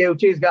pleasure. Thank you.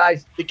 Cheers,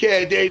 guys. Take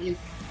care, Davey.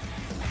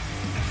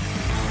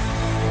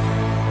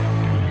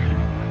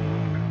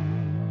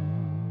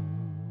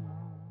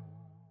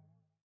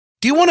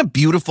 Do you want a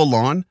beautiful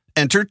lawn?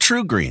 Enter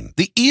TruGreen,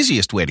 the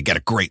easiest way to get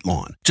a great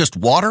lawn. Just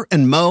water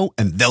and mow,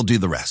 and they'll do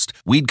the rest.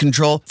 Weed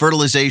control,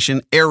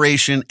 fertilization,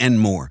 aeration, and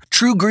more.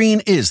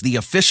 TruGreen is the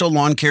official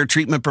lawn care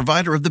treatment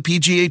provider of the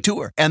PGA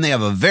Tour, and they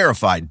have a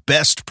verified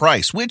best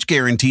price, which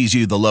guarantees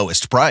you the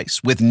lowest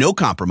price with no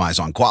compromise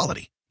on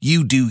quality.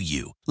 You do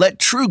you. Let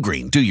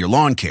TruGreen do your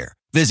lawn care.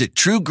 Visit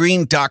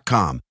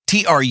TruGreen.com,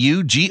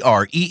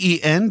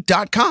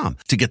 TruGreen.com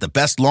to get the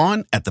best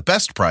lawn at the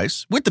best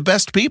price with the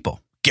best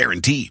people.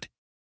 Guaranteed.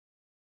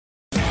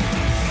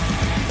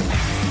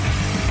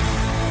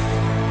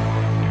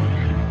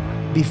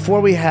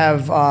 Before we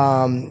have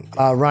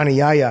Rani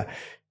Yahya,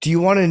 do you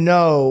want to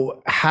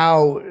know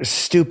how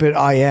stupid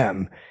I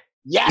am?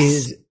 Yes.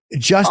 Is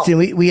Justin,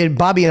 we had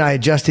Bobby and I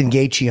had Justin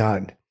Gaethje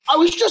on. I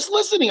was just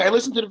listening. I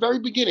listened to the very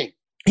beginning.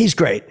 He's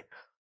great.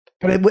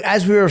 But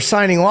as we were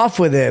signing off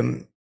with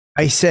him,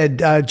 I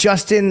said,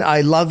 Justin,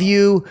 I love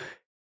you.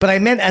 But I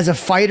meant as a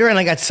fighter, and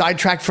I got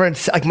sidetracked for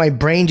it. Like my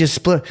brain just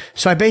split.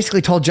 So I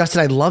basically told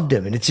Justin I loved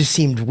him, and it just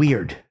seemed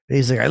weird.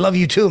 He's like, I love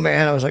you too,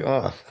 man. I was like,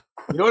 oh.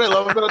 You know what I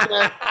love about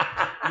that?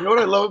 You know what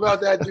I love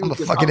about that, dude? I'm a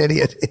fucking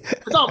idiot.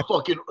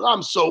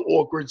 I'm so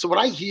awkward. So when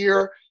I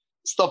hear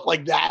stuff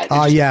like that,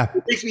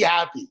 it makes me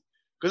happy.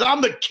 Because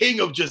I'm the king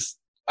of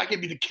I can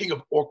be the king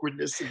of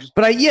awkwardness.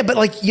 But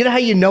like, you know how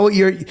you know what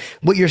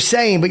you're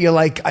saying, but you're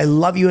like, I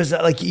love you as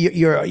like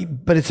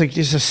but it's like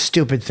just a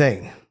stupid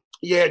thing.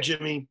 Yeah,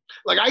 Jimmy.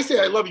 Like I say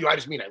I love you, I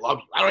just mean I love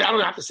you. I don't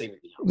have to say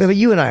anything else. But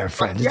you and I are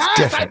friends. It's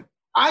different.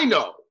 I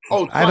know.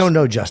 Oh, I don't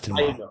know Justin.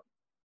 I know.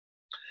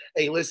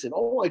 Hey, listen.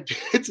 Oh,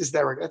 it's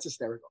hysterical. That's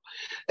hysterical.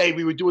 Hey,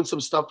 we were doing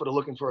some stuff for the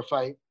Looking for a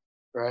Fight,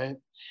 right?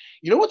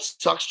 You know what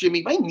sucks,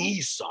 Jimmy? My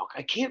knees suck.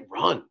 I can't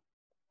run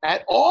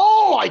at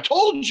all. I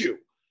told you.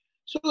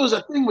 So there was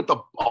a thing with a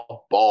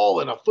ball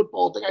and a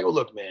football thing. I go,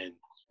 look, man.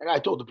 I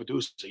told the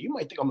producer, you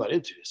might think I'm not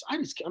into this.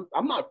 I'm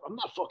not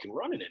fucking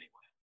running anyway.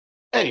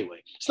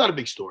 Anyway, it's not a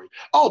big story.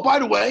 Oh, by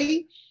the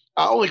way,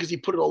 only because he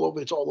put it all over.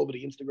 It's all over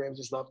the Instagrams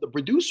and stuff. The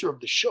producer of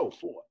the show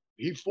fought.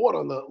 He fought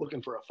on the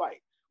Looking for a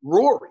Fight.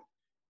 Rory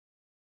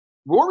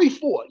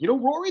fought. You know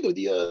Rory,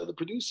 the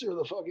producer of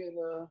the fucking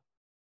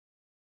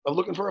of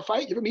Looking for a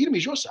Fight? You ever meet him?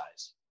 He's your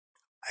size.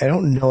 I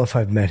don't know if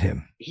I've met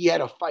him. He had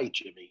a fight,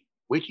 Jimmy.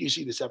 Wait till you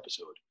see this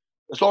episode.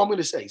 That's all I'm going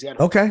to say. He's had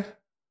a fight.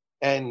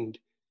 And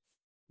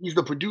he's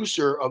the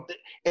producer of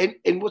and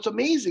what's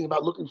amazing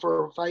about Looking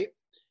for a Fight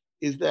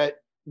is that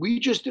we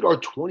just did our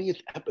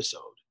 20th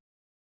episode.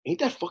 Ain't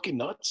that fucking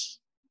nuts?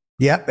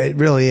 Yep, it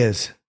really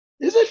is.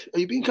 Is it? Are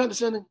you being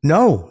condescending?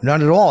 No,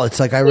 not at all. It's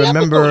like I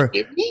remember.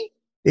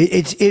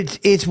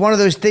 It's one of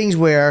those things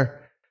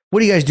where, what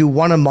do you guys do?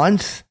 One a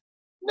month?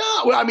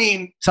 No, I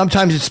mean,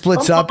 sometimes it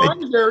splits up.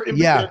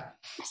 Yeah,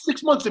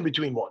 6 months in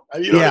between one.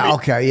 You know what I mean?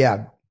 Okay,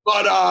 yeah.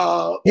 But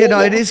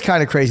it is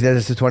kind of crazy that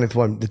it's the 20th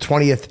one, the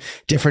 20th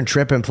different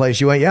trip in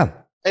place. You went, yeah.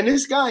 And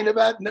this guy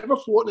never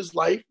fought in his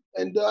life,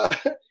 and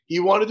he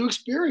wanted to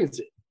experience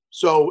it.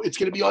 So it's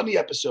going to be on the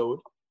episode.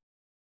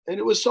 And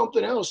it was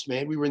something else,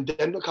 man. We were in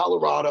Denver,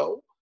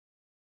 Colorado.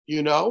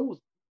 You know,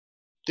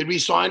 did we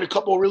sign a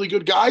couple of really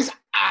good guys?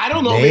 I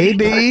don't know.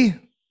 Maybe.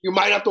 You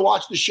might have to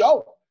watch the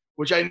show,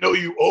 which I know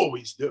you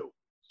always do.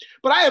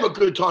 But I have a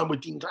good time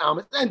with Dean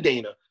Thomas and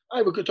Dana. I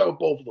have a good time with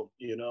both of them,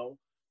 you know.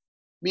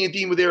 Me and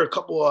Dean were there a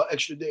couple of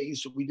extra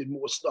days, so we did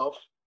more stuff.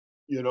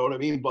 You know what I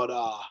mean? But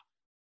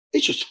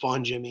it's just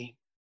fun, Jimmy.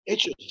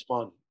 It's just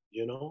fun,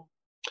 you know?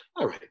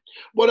 All right.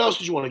 What else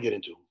did you want to get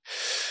into?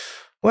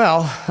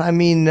 Well, I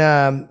mean,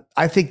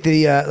 I think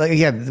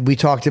again, we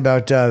talked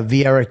about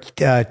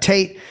Vieira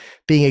Tate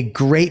being a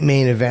great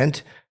main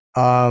event.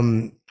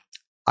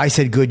 I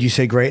said good, you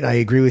said great, and I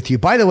agree with you.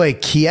 By the way,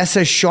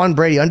 Chiesa, Sean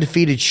Brady,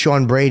 undefeated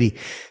Sean Brady.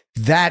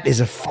 That is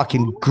a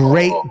fucking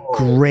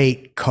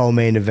great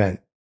co-main event.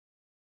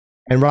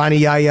 And Ronnie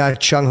Yaya,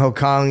 Chung Ho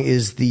Kong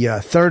is the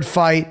third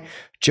fight.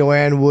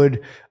 Joanne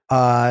Wood,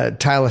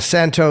 Tyler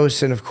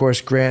Santos, and of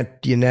course Grant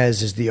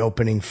Yanez is the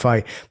opening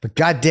fight. But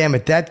God damn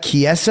it, that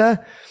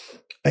Chiesa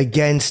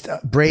against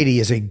Brady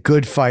is a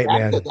good fight,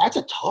 man. That's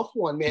a tough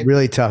one, man.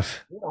 Really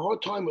tough. He had a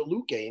hard time with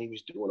Luque, and he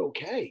was doing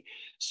okay.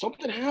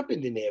 Something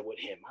happened in there with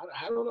him.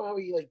 I don't know how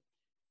he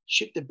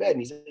shit the bed.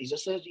 And he's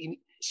just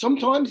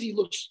sometimes he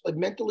looks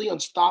mentally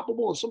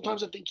unstoppable, and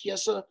sometimes I think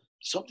Chiesa,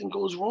 something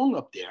goes wrong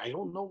up there. I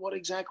don't know what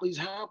exactly is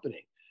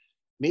happening.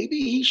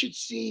 Maybe he should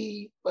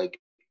see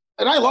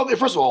and I love it.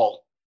 First of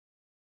all,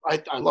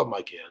 I love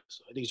Mike Chiesa.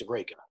 I think he's a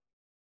great guy.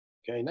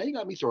 Okay, now you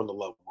got me throwing the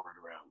love word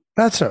around.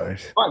 That's all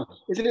right. Fun.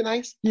 Isn't it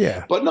nice?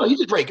 Yeah. But no,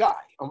 he's a great guy.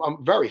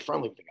 I'm very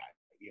friendly with the guy,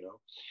 you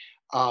know.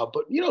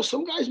 But, you know,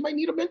 some guys might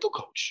need a mental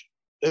coach.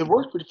 It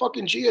worked with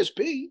fucking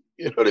GSP.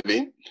 You know what I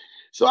mean?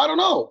 So I don't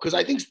know. Because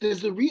I think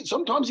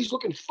sometimes he's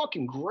looking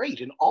fucking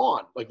great and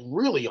on,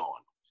 really on.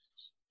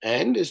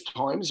 And there's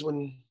times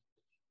when,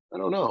 I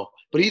don't know.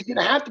 But he's going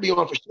to have to be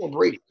on for Sean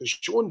Brady. Because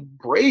Sean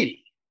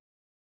Brady,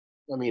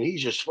 I mean,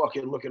 he's just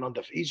fucking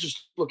he's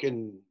just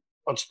looking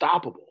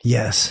unstoppable.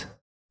 Yes.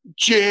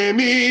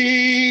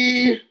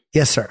 Jimmy.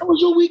 Yes, sir. How was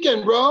your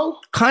weekend, bro?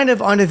 Kind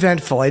of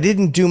uneventful. I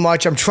didn't do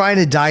much. I'm trying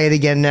to diet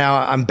again now.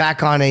 I'm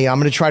back on I'm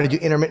going to try to do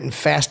intermittent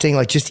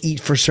fasting, just eat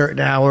for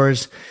certain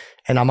hours.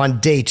 And I'm on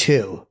day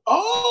 2.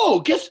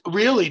 Oh,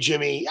 really,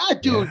 Jimmy? Yeah,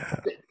 dude.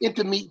 Yeah.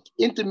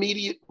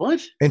 Intermediate,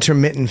 what?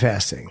 Intermittent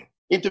fasting.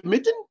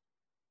 Intermittent?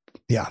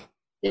 Yeah.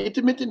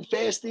 Intermittent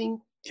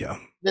fasting. Yeah.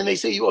 Then they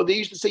say, they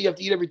used to say you have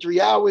to eat every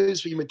 3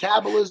 hours for your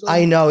metabolism.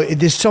 I know.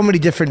 There's so many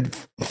different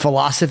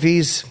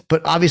philosophies,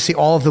 but obviously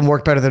all of them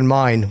work better than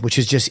mine, which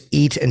is just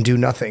eat and do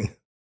nothing.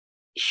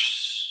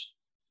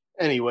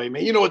 Anyway,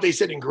 man, you know what they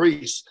said in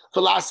Greece?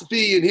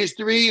 Philosophy and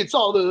history, it's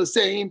all the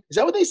same. Is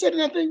that what they said in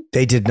that thing?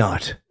 They did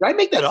not. Did I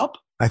make that up?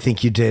 I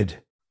think you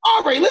did.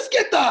 All right, let's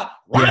get the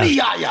Ronnie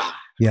Yaya.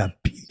 Yeah,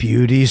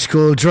 beauty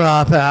school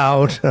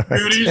dropout.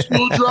 Beauty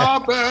school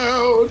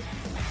dropout.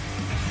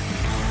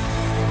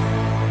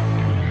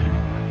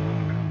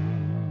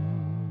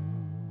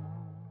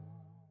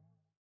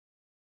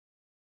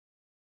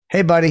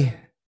 Hey, buddy.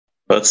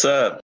 What's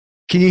up?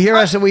 Can you hear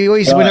us?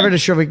 We're never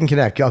sure if we can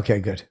connect. Okay,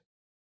 good.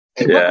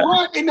 Hey,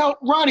 now,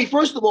 Ronnie,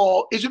 first of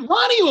all, is it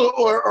Ronnie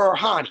or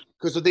Hani?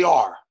 Because they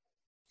are.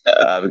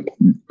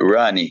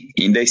 Ronnie.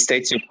 In the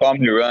States, you call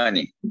me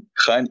Ronnie.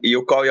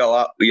 You call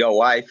your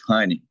wife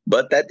Honey.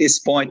 But at this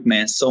point,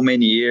 man, so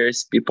many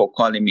years, people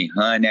calling me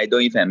Honey. I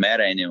don't even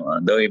matter anymore.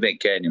 Don't even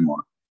care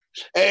anymore.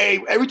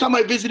 Hey, every time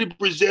I visited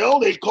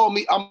Brazil, they call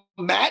me, I'm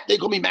Matt. They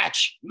call me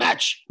Match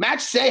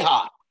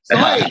Seha. So,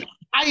 hey,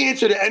 I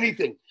answer to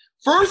anything.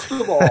 First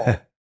of all,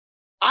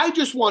 I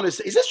just want to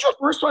say, is this your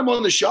first time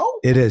on the show?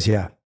 It is,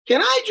 yeah.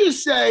 Can I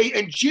just say,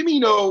 and Jimmy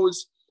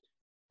knows,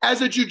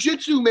 as a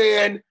jiu-jitsu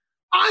man,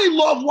 I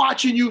love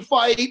watching you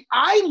fight.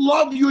 I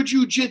love your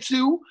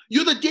jiu-jitsu.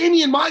 You're the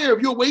Damian Maia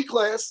of your weight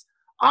class.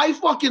 I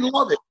fucking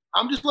love it.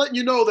 I'm just letting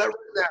you know that right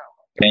now.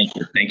 Thank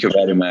you. Thank you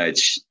very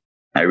much.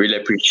 I really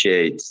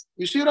appreciate.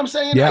 You see what I'm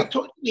saying? Yeah.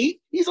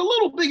 He's a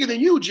little bigger than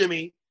you,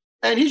 Jimmy,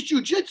 and his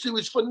jiu-jitsu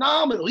is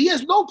phenomenal. He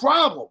has no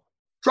problem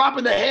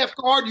dropping the half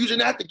guard, using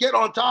that to get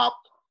on top.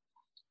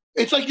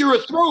 It's like you're a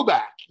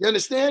throwback. You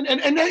understand?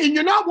 And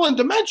you're not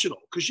one-dimensional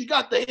because you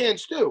got the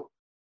hands too.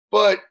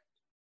 But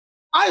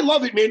I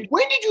love it, man.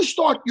 When did you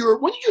start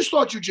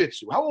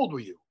jiu-jitsu? How old were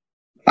you?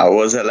 I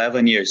was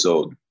 11 years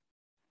old.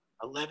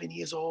 11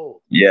 years old.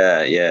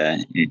 Yeah.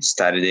 It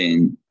started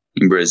in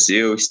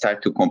Brazil.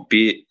 Started to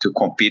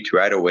compete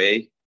right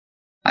away.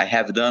 I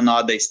have done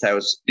other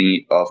styles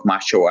of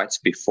martial arts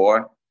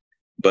before,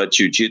 but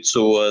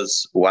jiu-jitsu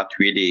was what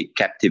really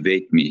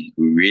captivated me.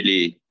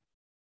 Really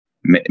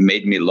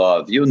made me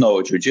love. You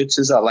know,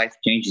 jiu-jitsu is a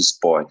life-changing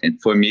sport.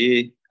 And for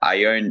me,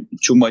 I earned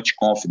too much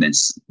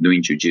confidence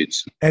doing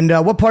jiu-jitsu. And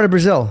what part of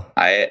Brazil?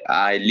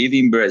 I live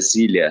in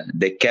Brasilia,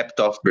 the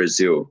capital of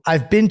Brazil.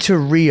 I've been to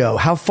Rio.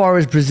 How far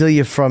is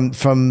Brasilia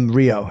from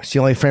Rio? It's the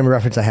only frame of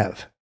reference I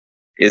have.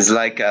 It's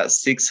like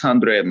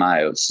 600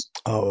 miles.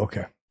 Oh,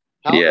 okay.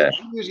 I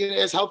was going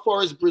to ask, how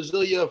far is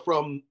Brasilia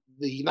from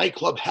the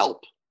nightclub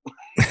Help?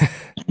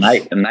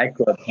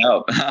 Nightclub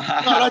Help.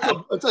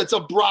 No, that's a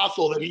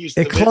brothel that he used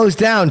to. It closed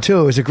down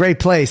too. It was a great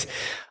place.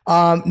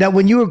 Now,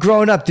 when you were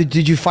growing up,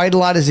 did you fight a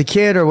lot as a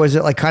kid, or was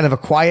it like kind of a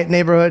quiet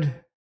neighborhood?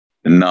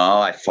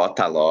 No, I fought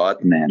a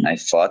lot, man. I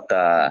fought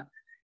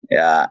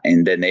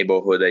in the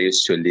neighborhood I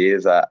used to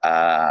live.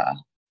 I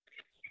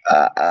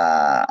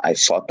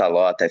fought a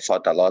lot. I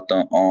fought a lot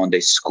on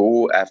the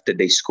school, after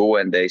the school,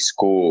 and the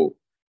school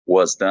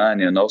was done.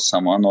 You know,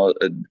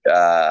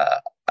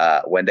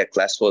 when the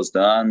class was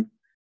done,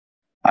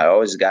 I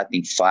always got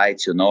in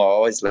fights. You know, I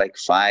always like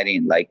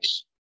fighting. Like,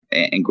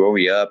 and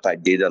growing up, I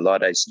did a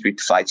lot of street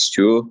fights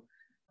too.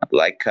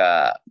 Like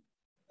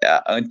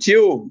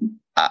until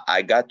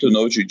I got to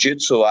know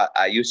jiu-jitsu,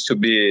 I used to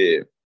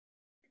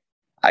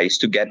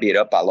get beat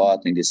up a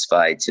lot in these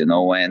fights, you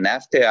know. And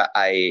after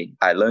I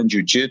learned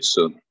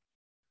jiu-jitsu,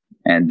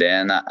 and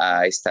then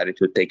I started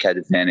to take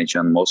advantage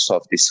on most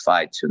of these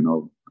fights, you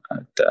know.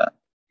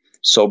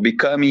 So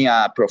becoming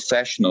a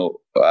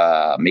professional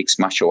mixed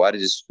martial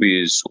artist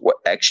is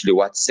actually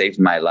what saved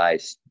my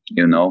life,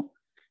 you know.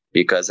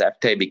 Because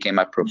after I became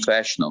a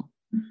professional,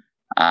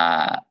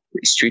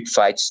 street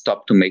fights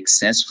stopped to make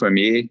sense for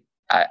me.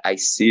 I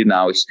see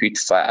now street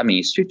fight. I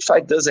mean, street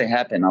fight doesn't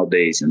happen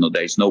nowadays. You know,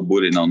 there's no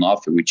bullying on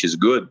offer, which is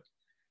good.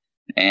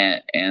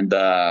 And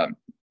I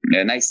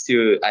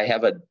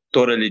have a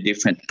totally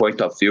different point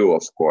of view,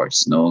 of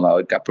course. You know,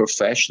 like a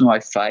professional, I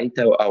fight.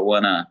 I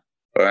wanna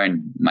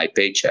earn my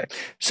paycheck.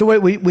 So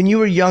wait, when you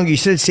were young, you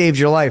said it saved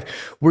your life.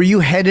 Were you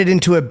headed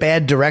into a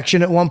bad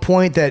direction at one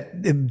point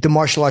that the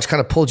martial arts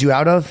kind of pulled you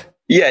out of?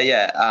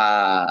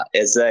 Yeah,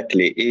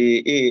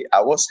 exactly.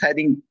 I was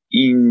heading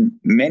in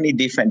many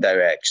different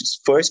directions.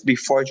 First,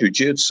 before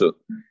jiu-jitsu,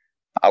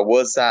 I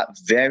was a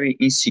very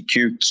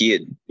insecure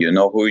kid, you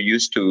know, who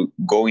used to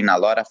go in a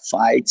lot of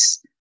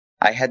fights.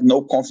 I had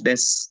no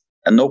confidence,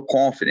 you know.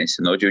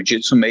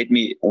 Jiu-jitsu made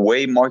me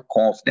way more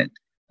confident.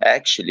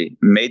 Actually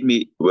made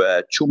me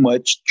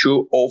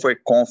too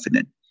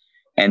overconfident.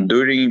 And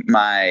during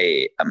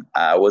my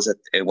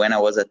when I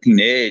was a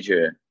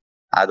teenager,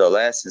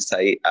 adolescence,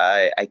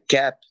 I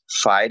kept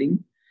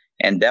fighting,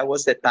 and that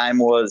was the time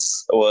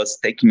was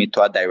taking me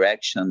to a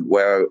direction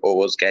where I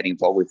was getting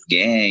involved with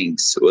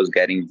gangs, was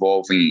getting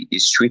involved in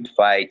street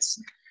fights,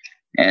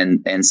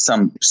 and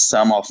some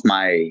of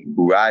my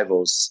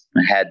rivals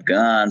had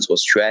guns,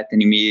 was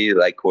threatening me,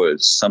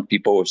 some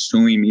people were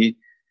suing me.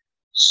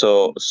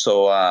 So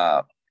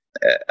I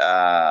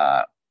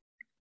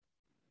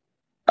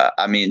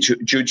mean,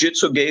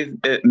 jiu-jitsu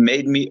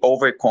made me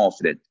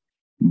overconfident,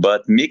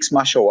 but mixed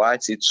martial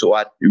arts, it's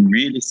what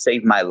really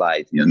saved my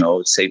life, you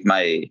know,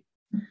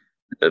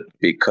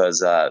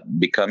 because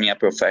becoming a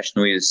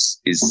professional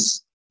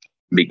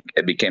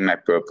became my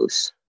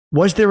purpose.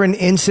 Was there an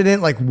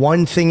incident, like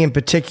one thing in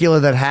particular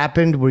that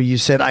happened where you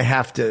said, I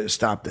have to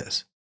stop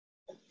this?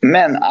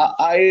 Man,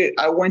 I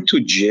went to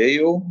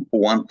jail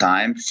one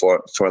time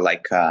for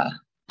like a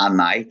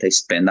night. I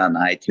spent a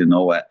night, you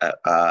know,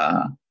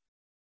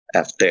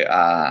 after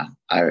a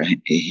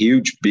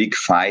huge big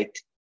fight.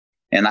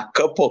 And a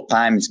couple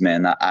times,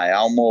 man, I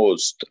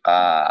almost,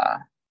 I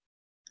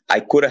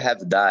could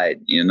have died,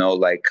 you know,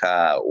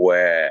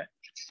 where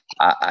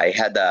I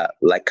had I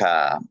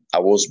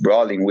was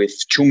brawling with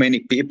too many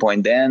people.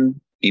 And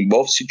then in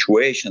both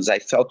situations, I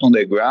felt on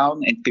the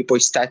ground and people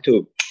start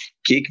to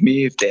kick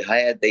me if they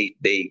had. They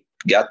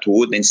got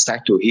wood and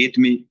start to hit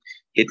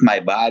my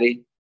body.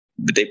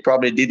 But they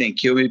probably didn't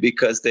kill me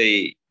because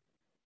they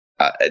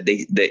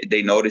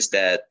noticed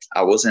that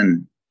I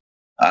wasn't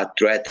a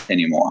threat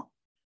anymore.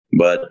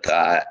 But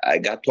I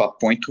got to a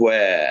point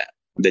where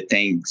the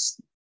things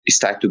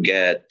start to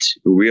get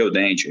really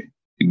dangerous,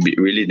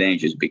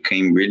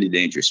 became really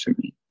dangerous for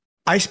me.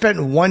 I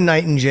spent one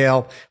night in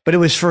jail, but it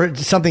was for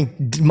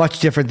something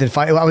much different than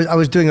fight. I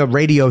was doing a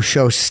radio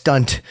show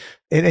stunt,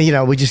 and you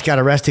know, we just got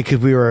arrested because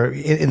we were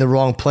in the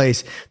wrong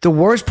place. The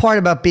worst part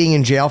about being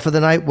in jail for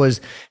the night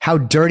was how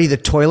dirty the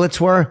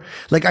toilets were.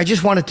 Like, I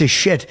just wanted to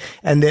shit,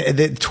 and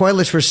the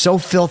toilets were so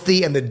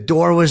filthy, and the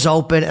door was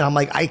open, and I'm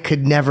like, I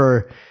could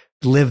never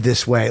live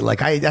this way. Like,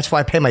 that's why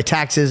I pay my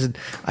taxes and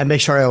I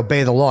make sure I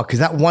obey the law, because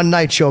that one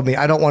night showed me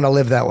I don't want to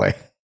live that way.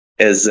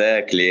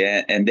 Exactly.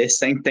 And the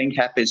same thing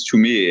happens to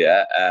me.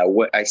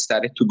 When I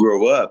started to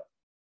grow up,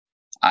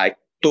 I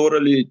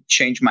totally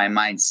changed my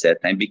mindset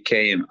and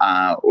became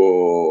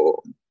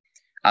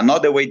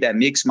another way that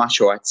mixed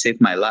martial arts saved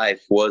my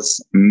life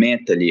was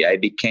mentally. I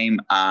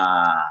became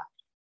a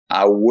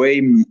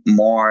way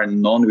more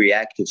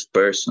non-reactive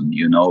person,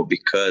 you know,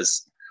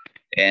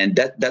 and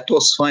that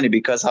was funny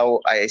because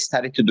I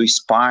started to do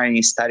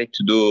sparring, started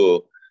to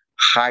do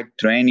hard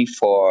training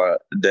for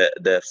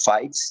the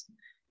fights.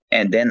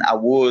 and then I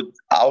would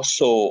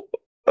also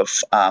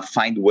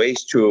find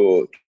ways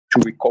to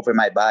recover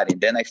my body.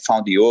 And then I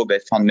found yoga, I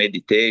found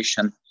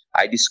meditation.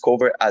 I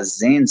discovered a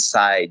Zen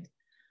side,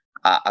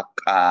 a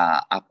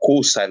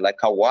cool side, like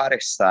a water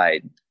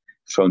side,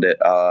 from the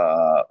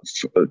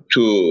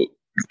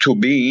to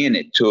be in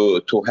it,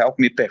 to help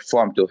me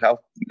perform, to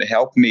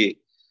help me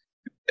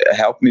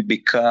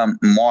become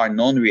more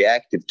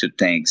non-reactive to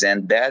things,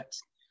 and that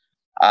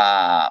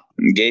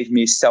gave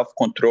me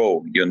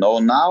self-control. Now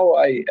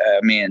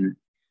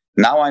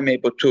now I'm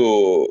able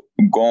to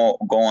go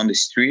on the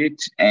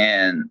street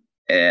and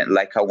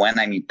like when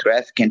I'm in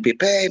traffic and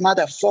people, hey,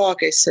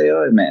 motherfucker, I say,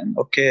 oh man,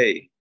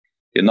 okay.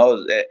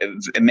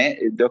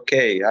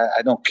 Okay,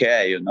 I don't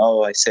care,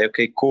 I say,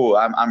 okay, cool,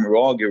 I'm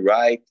wrong, you're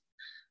right.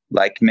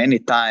 Like many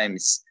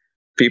times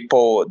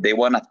people, they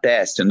want to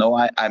test,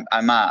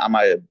 I'm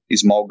a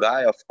small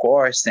guy, of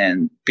course,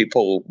 and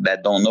people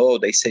that don't know,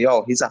 they say,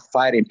 oh, he's a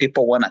fighter, and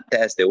people want to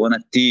test, they want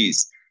to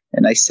tease.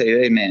 And I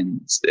say, hey man,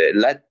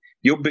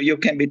 you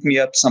can beat me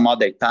up some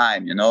other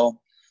time,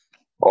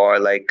 or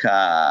like,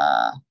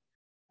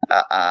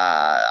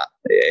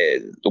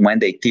 when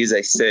they tease,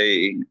 I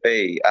say,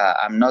 hey,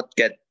 I'm not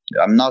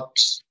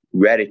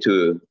ready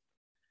to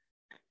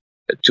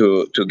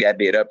get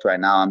beat up right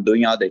now. I'm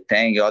doing other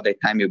thing. All the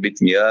time you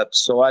beat me up.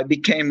 So I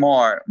became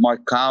more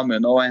calm,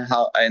 and learn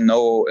how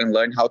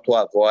to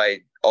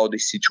avoid all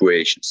these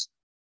situations.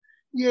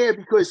 Yeah,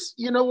 because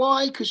you know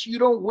why? Because you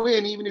don't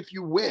win even if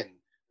you win.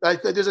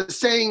 Like there's a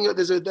saying,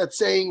 that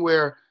saying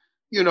where,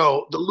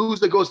 the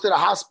loser goes to the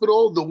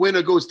hospital, the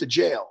winner goes to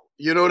jail.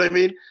 You know what I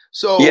mean?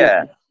 So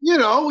yeah, you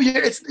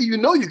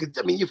could.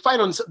 I mean, you fight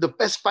on the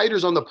best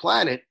fighters on the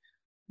planet.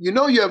 You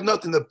have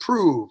nothing to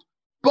prove.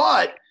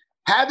 But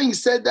having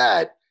said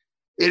that,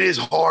 it is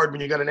hard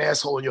when you got an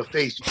asshole in your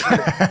face.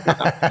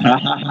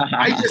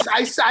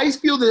 I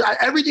feel that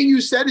everything you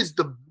said is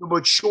the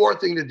mature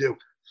thing to do.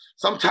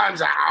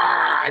 Sometimes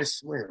I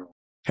swear.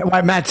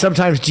 Why, Matt?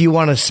 Sometimes do you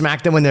want to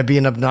smack them when they're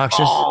being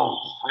obnoxious? Oh,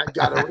 I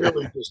gotta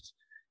really just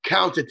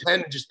count to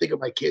 10 and just think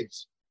of my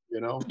kids.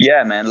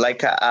 Yeah, man.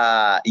 Like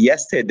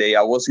yesterday,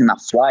 I was in a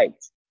flight,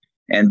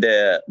 and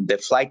the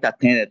flight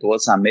attendant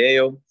was a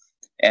male,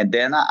 and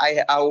then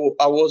I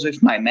was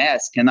with my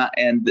mask,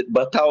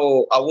 but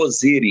I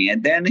was eating,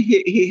 and then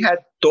he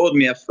had told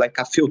me like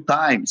a few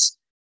times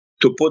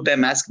to put the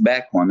mask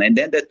back on, and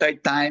then the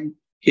third time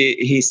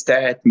he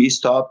stared at me,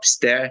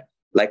 stare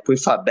like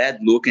with a bad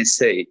look, and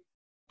say,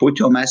 "Put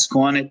your mask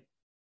on it,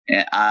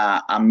 and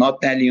I'm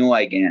not telling you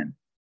again."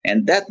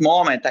 And that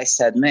moment, I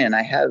said, "Man,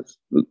 I have."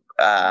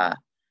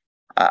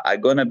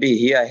 I'm gonna be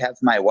here. I have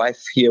my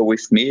wife here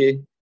with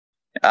me.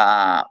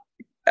 That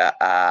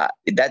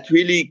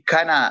really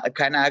kind of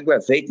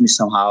aggravated me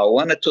somehow. I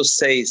wanted to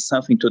say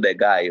something to the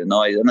guy, and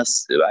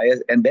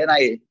then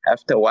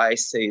after a while I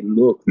say,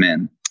 "Look,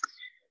 man,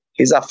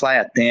 he's a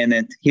flight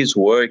attendant. He's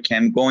working.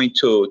 I'm going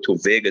to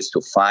Vegas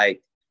to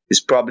fight. He's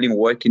probably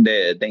working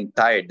the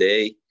entire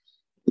day.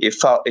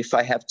 If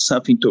I have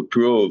something to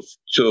prove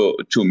to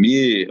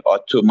me or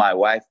to my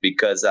wife,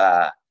 because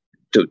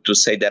to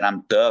say that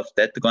I'm tough,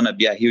 that's gonna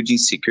be a huge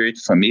insecurity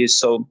for me.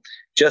 So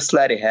just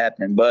let it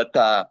happen." But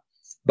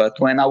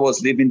when I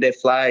was leaving the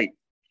flight,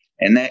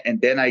 and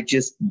then I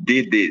just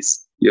did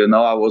this.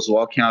 I was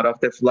walking out of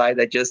the flight.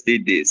 I just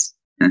did this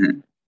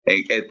and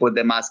put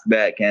the mask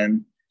back,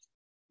 and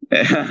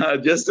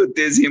just to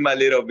tease him a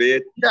little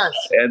bit. Yes.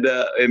 And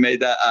it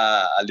made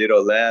a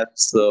little laugh.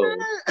 So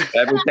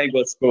everything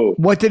was cool.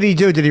 What did he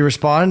do? Did he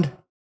respond?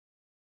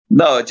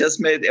 No, just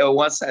made.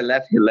 Once I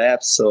left, he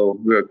laughed. So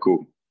we were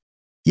cool.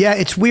 Yeah,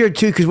 it's weird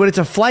too, because when it's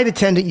a flight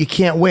attendant, you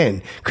can't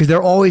win because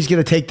they're always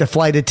going to take the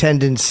flight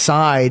attendant's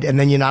side, and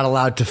then you're not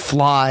allowed to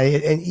fly.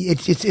 And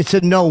it's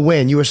a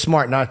no-win. You were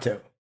smart not to.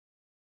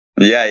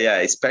 Yeah,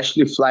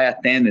 especially flight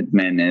attendant,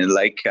 man, and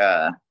like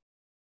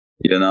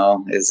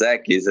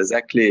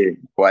exactly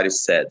what you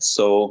said.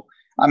 So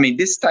I mean,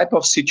 this type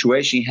of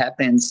situation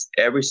happens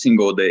every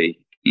single day.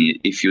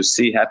 If you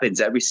see, happens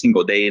every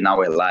single day in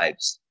our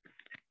lives.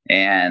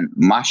 And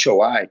mixed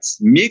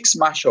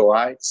martial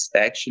arts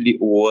actually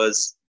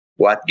was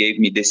what gave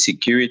me the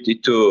security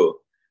to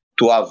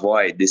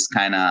avoid this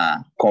kind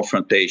of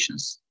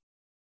confrontations.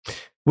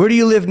 Where do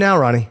you live now,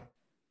 Ronnie?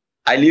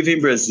 I live in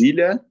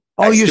Brasilia.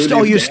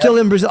 You're still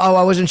in Brazil. Oh,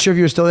 I wasn't sure if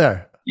you were still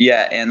there.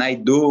 Yeah, and I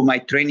do my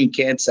training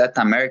camps at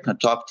American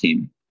Top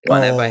Team.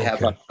 Whenever I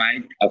have a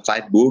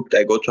fight booked,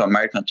 I go to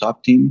American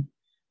Top Team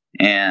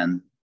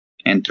and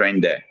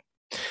train there.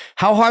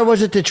 How hard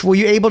was it were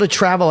you able to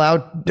travel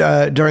out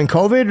during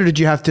COVID, or did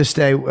you have to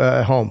stay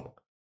home?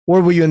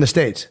 Or were you in the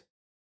States?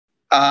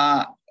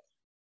 Yeah,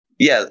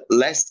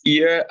 last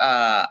year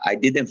I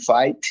didn't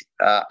fight.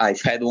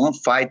 I've had one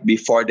fight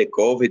before the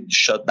COVID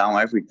shut down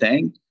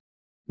everything.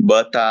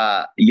 But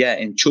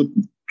in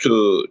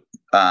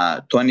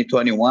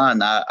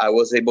 2021, I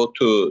was able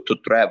to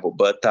travel,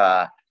 but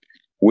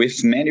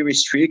with many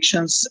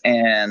restrictions,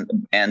 and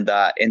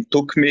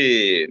took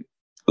me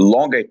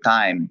longer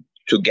time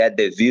to get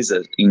the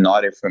visa in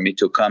order for me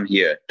to come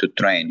here to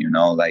train.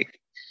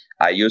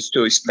 I used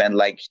to spend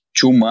like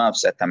 2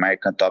 months at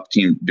American Top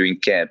Team during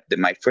camp.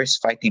 My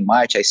first fight in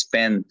March, I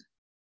spent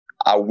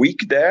a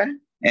week there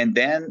and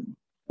then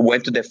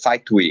went to the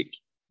fight week.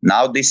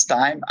 Now this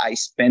time I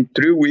spent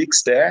 3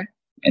 weeks there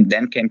and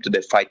then came to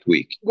the fight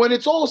week. When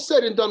it's all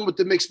said and done with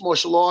the mixed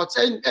martial arts,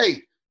 and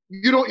hey,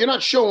 you're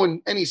not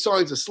showing any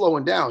signs of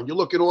slowing down. You're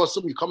looking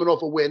awesome. You're coming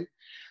off a win.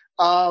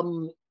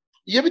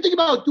 You ever think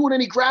about doing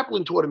any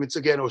grappling tournaments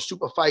again or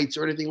super fights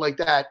or anything like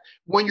that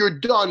when you're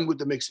done with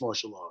the mixed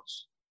martial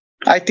arts?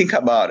 I think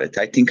about it.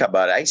 I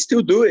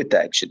still do it,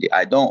 actually.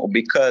 I don't,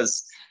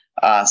 because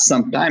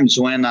sometimes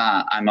when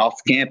I'm off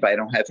camp, I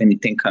don't have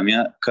anything coming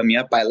up.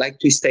 I like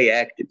to stay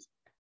active.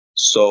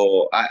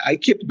 So I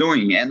keep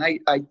doing, and I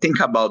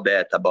think about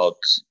that, about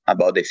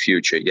the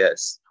future,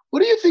 yes.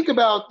 What do you think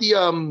about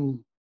the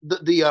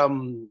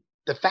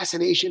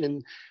fascination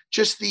and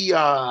just the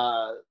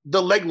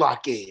leg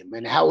lock game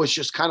and how it's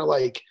just kind of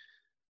like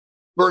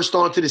burst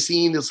onto the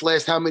scene this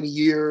last how many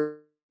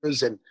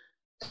years and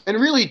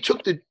really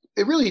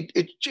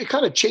it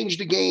kind of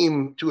changed the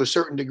game to a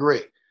certain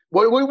degree.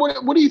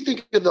 What do you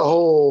think of the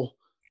whole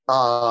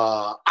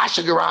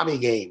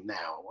Ashigarami game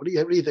now? What do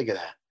you think of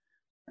that?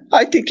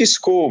 I think it's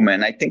cool,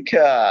 man. I think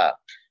I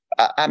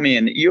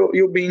mean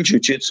you've been in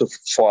jiu-jitsu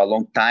for a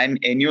long time,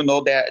 and you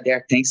know there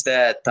are things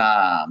that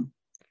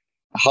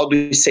how do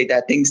you say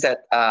that? Things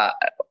that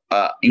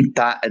in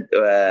time,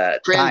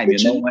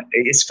 you know,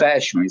 it's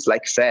fashion. It's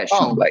like fashion.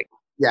 Oh, like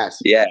yes,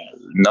 yeah.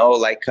 No,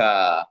 like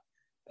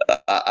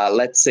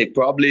let's say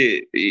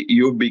probably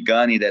you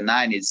began in the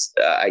 90s.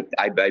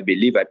 I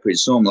believe, I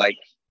presume, like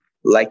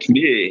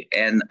me,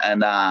 and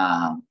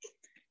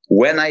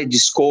when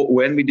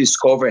we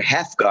discover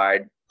half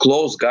guard,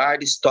 close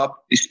guard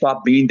stop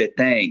being the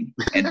thing,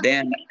 and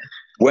then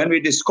when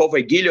we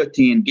discover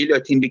guillotine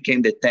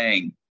became the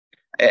thing.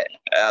 The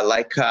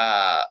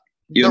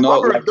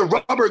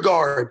rubber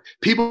guard.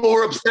 People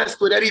were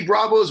obsessed with Eddie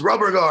Bravo's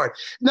rubber guard.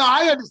 No,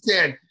 I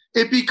understand.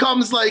 It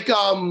becomes like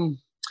in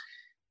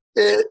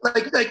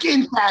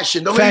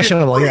fashion.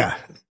 Fashionable, yeah.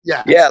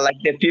 Yeah, like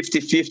the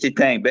 50-50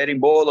 thing,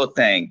 berimbolo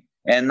thing.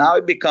 And now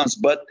it becomes,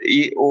 what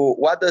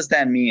does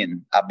that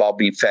mean about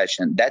being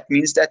fashion? That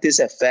means that it's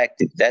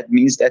effective. That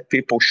means that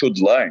people should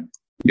learn,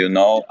 you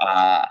know.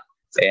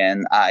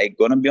 And I'm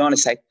going to be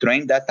honest, I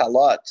trained that a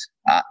lot.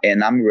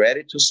 And I'm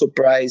ready to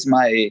surprise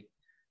my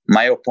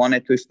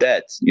opponent with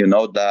that. You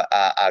know,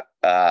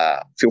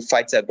 few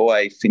fights ago,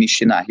 I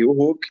finished in a heel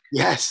hook.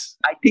 Yes.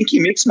 I think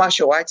in mixed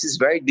martial arts is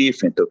very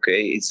different,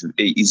 okay? It's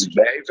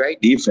very, very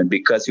different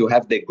because you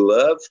have the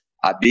glove,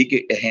 a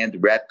big hand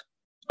wrap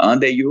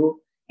under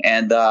you,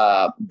 and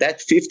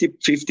that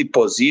 50-50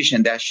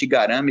 position, that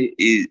Ashigarami,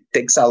 it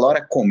takes a lot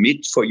of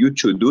commit for you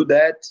to do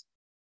that.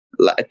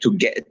 To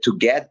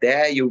get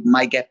there, you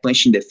might get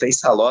punched in the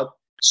face a lot.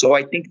 So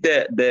I think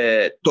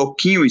the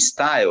Toquinho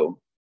style,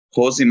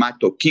 Rosimar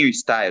Toquinho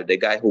style, the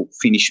guy who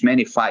finished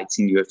many fights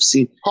in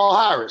UFC. Paul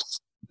Harris.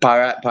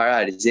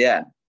 Paradis,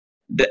 yeah.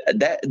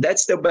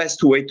 That's the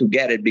best way to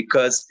get it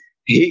because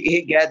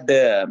he get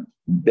the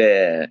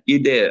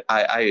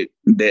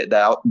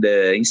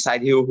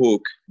inside heel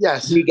hook.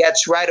 Yes. He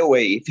gets right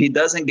away. If he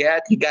doesn't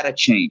get, he gotta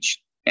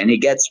change. And he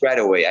gets right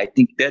away. I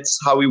think that's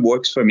how it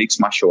works for mixed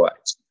martial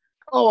arts.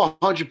 Oh,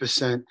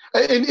 100%.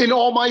 In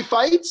all my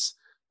fights,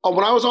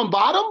 when I was on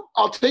bottom,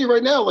 I'll tell you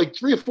right now, like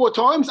 3 or 4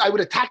 times, I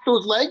would attack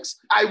those legs.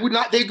 I would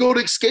not. They go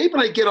to escape,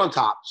 and I get on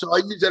top. So I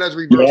use that as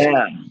reversal.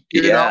 Yeah,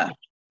 you know?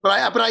 But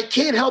I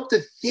can't help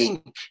to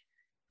think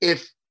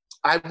if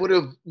I would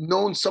have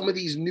known some of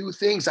these new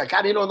things. I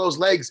got in on those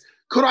legs.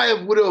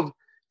 Would have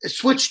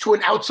switched to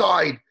an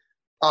outside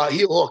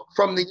heel hook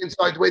from the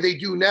inside the way they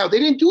do now? They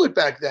didn't do it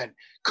back then.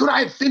 Could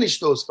I have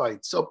finished those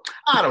fights? So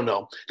I don't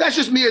know. That's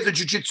just me as a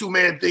jiu-jitsu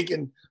man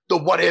thinking the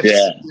what ifs,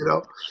 you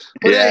know.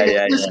 But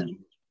listen,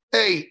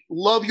 hey,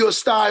 love your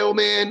style,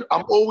 man.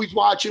 I'm always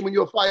watching when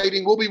you're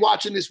fighting. We'll be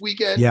watching this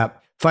weekend. Yeah,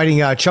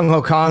 fighting Chung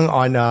Ho Kang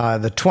on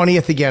the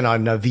 20th again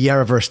on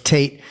Vieira versus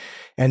Tate,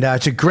 and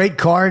it's a great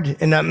card.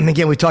 And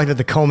again, we talked about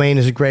the co-main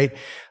is a great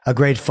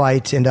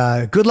fight.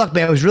 And good luck,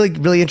 man. It was really,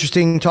 really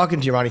interesting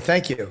talking to you, Ronnie.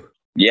 Thank you.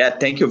 Yeah,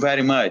 thank you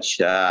very much.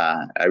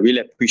 I really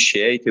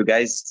appreciate you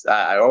guys.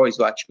 I always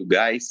watch you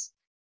guys.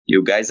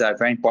 You guys are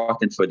very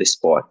important for the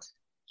sport.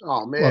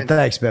 Oh, man. Well,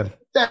 thanks, man.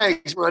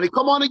 Thanks, Ronnie.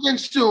 Come on again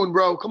soon,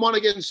 bro. Come on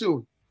again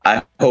soon.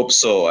 I hope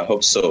so.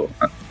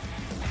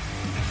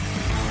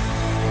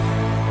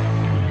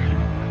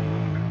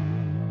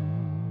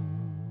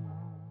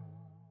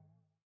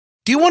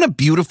 Do you want a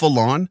beautiful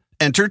lawn?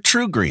 Enter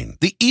TruGreen,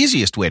 the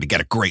easiest way to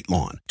get a great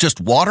lawn. Just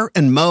water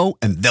and mow,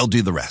 and they'll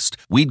do the rest.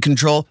 Weed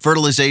control,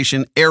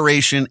 fertilization,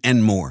 aeration,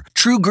 and more.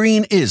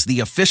 TruGreen is the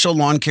official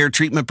lawn care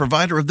treatment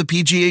provider of the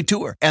PGA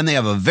Tour, and they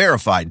have a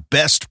verified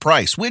best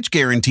price, which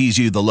guarantees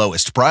you the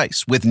lowest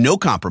price with no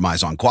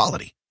compromise on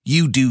quality.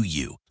 You do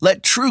you.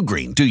 Let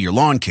TruGreen do your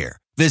lawn care.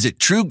 Visit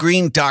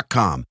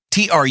TruGreen.com,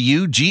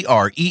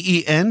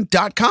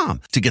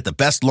 TruGreen.com, to get the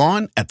best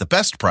lawn at the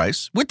best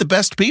price with the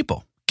best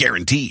people.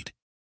 Guaranteed.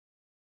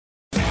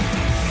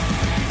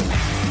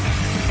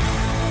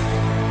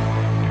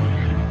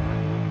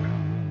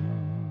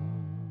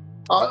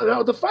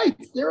 Now the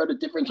fights, they're at a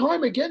different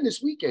time again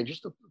this weekend,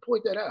 just to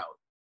point that out.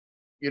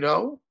 You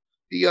know,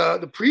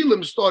 the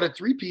prelims start at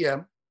 3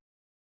 p.m.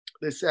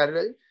 this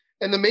Saturday,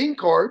 and the main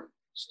card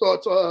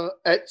starts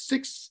at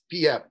 6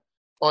 p.m.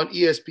 on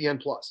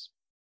ESPN Plus.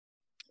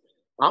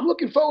 I'm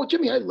looking forward,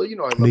 Jimmy. I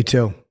love Me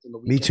too.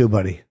 Me too,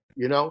 buddy.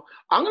 You know,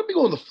 I'm going to be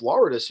going to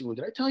Florida soon.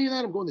 Did I tell you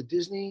that? I'm going to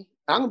Disney.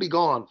 I'm going to be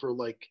gone for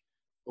like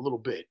a little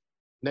bit.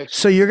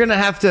 So you're going to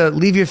have to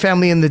leave your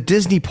family in the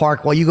Disney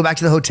park while you go back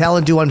to the hotel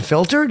and do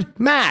Unfiltered?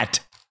 Matt.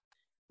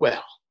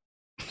 Well,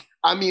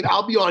 I mean,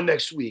 I'll be on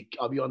next week.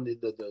 I'll be on the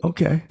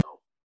okay.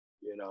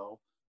 You know,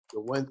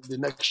 the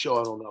next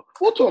show, I don't know.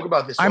 We'll talk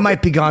about this. I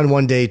might be gone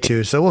one day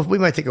too, so we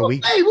might take a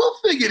week. Hey, we'll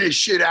figure this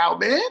shit out,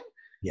 man.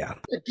 Yeah.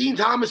 Dean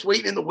Thomas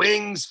waiting in the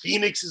wings.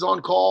 Phoenix is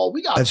on call.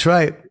 That's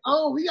right.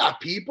 Oh, we got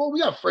people. We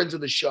got friends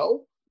of the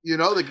show, you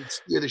know, that can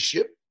steer the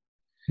ship.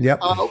 Yep.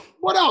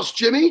 What else,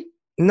 Jimmy?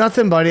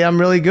 Nothing, buddy. I'm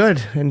really good.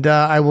 And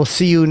I will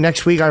see you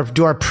next week. I'll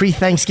do our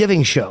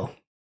pre-Thanksgiving show.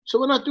 So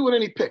we're not doing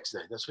any picks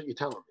then. That's what you're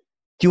telling me.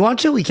 Do you want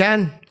to? We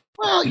can.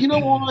 Well, you know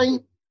why?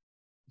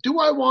 Do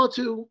I want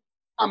to?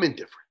 I'm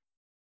indifferent.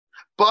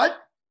 But,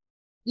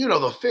 you know,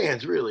 the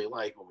fans really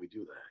like when we do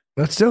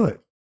that. Let's do it.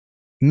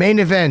 Main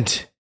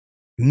event,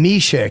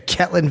 Misha,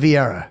 Ketlin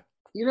Vieira.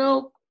 You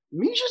know,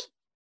 Misha's,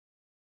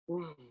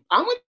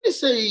 I'm going to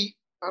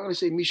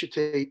say Misha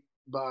Tate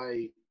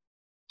by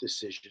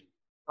decision.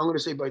 I'm going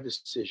to say by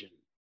decision.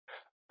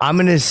 I'm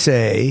going to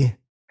say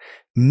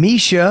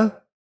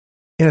Misha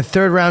in a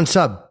third round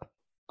sub.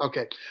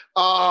 Okay.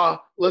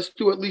 Let's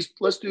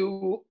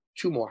do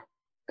 2 more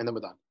and then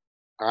we're done.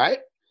 All right.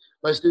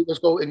 Let's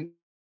go in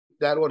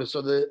that order.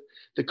 So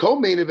the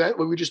co-main event,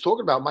 what we were just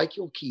talking about,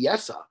 Michael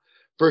Chiesa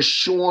versus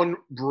Sean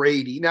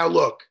Brady. Now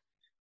look,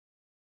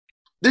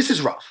 this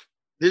is rough.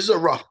 This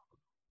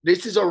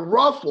is a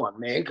rough one,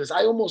 man. Because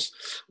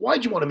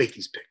why'd you want to make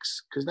these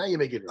picks? Because now you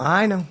make it rough.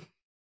 I know.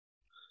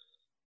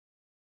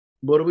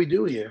 What do we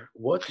do here?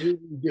 What do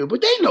we do?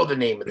 But they know the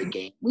name of the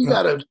game. We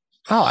gotta.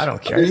 Oh, I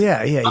don't care.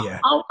 Yeah.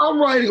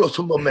 I'm riding off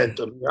some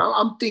momentum. You know?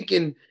 I'm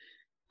thinking.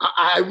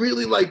 I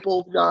really like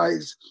both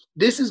guys.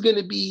 This is going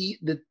to be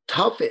the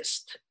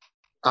toughest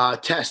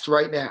test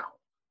right now.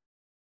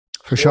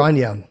 For Sean,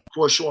 yeah.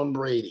 For Sean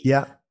Brady.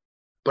 Yeah.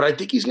 But I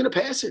think he's going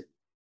to pass it.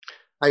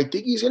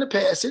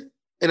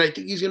 And I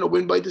think he's going to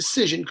win by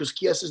decision because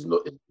Chiesa is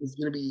going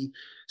to be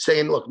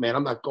saying, look, man,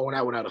 I'm not going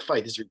out without a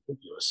fight. This is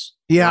ridiculous.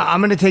 Yeah, I'm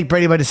going to take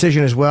Brady by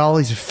decision as well.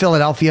 He's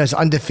Philadelphia, is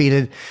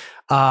undefeated.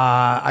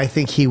 I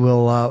think he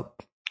will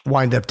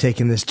wind up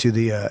taking this to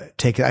the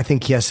I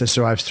think Chiesa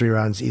survives 3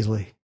 rounds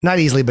easily. Not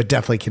easily, but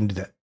definitely can do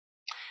that.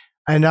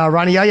 And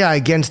Ronnie Yaya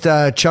against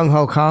Chung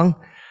Ho Kong.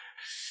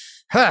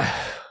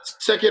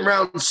 Second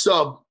round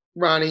sub,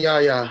 Ronnie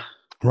Yaya.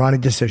 Ronnie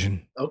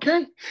decision.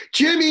 Okay.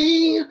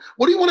 Jimmy,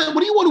 what do you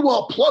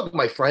want to plug,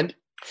 my friend?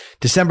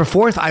 December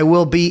 4th, I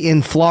will be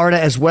in Florida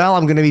as well.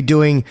 I'm going to be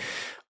doing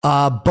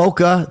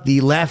Boca, the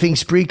Laughing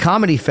Spree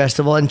Comedy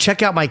Festival. And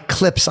check out my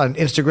clips on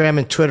Instagram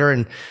and Twitter.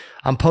 And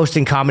I'm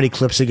posting comedy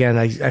clips again.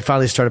 I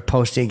finally started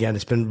posting again.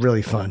 It's been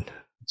really fun.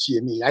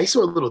 Jimmy, I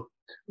saw a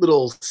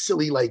little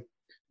silly, like,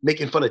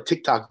 making fun of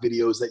TikTok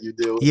videos that you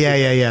do.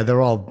 Yeah.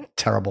 They're all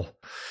terrible.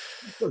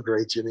 So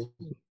great, Jimmy.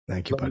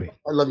 Thank you, buddy.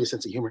 I love your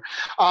sense of humor.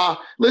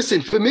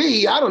 Listen, for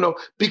me, I don't know,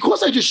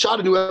 because I just shot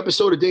a new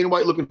episode of Dana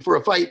White Looking for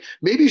a Fight,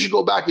 maybe you should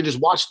go back and just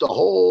watch the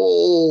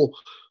whole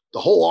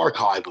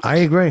archive. I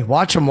agree.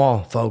 Watch them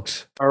all,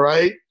 folks. All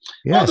right?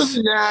 Yes. Other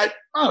than that,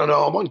 I don't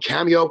know. I'm on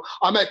Cameo.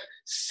 I'm at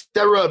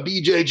Sarah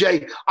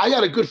BJJ. I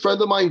got a good friend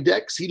of mine,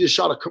 Dex. He just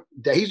shot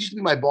he used to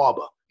be my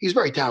barber. He's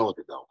very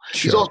talented, though.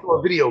 Sure. He's also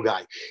a video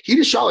guy. He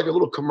just shot like a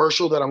little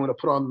commercial that I'm going to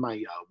put on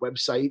my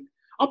website.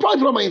 I'll probably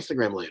put on my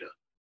Instagram later.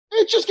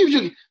 It just gives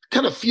you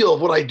kind of feel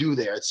of what I do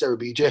there at Sarah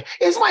BJ.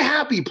 It's my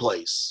happy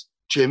place,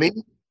 Jimmy.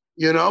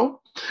 You know?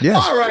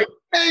 Yes. All right.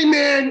 Hey,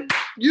 man.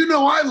 You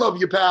know I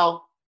love you,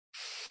 pal.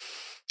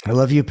 I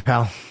love you,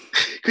 pal.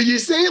 Could you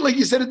say it like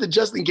you said it to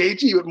Justin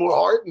Gaethje with more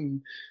heart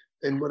and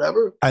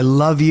whatever? I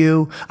love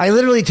you. I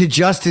literally to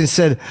Justin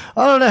said,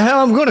 I don't know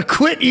how I'm going to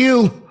quit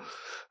you.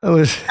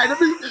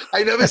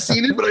 I never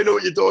seen it, but I know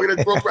what you're talking.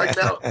 It broke right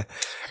now.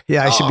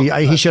 Yeah,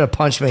 he should have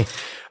punched me.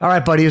 All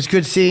right, buddy. It was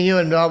good seeing you,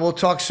 and we'll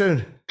talk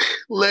soon.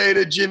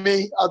 Later,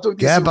 Jimmy. I'll talk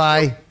to you soon.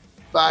 Bye.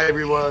 Bye,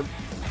 everyone.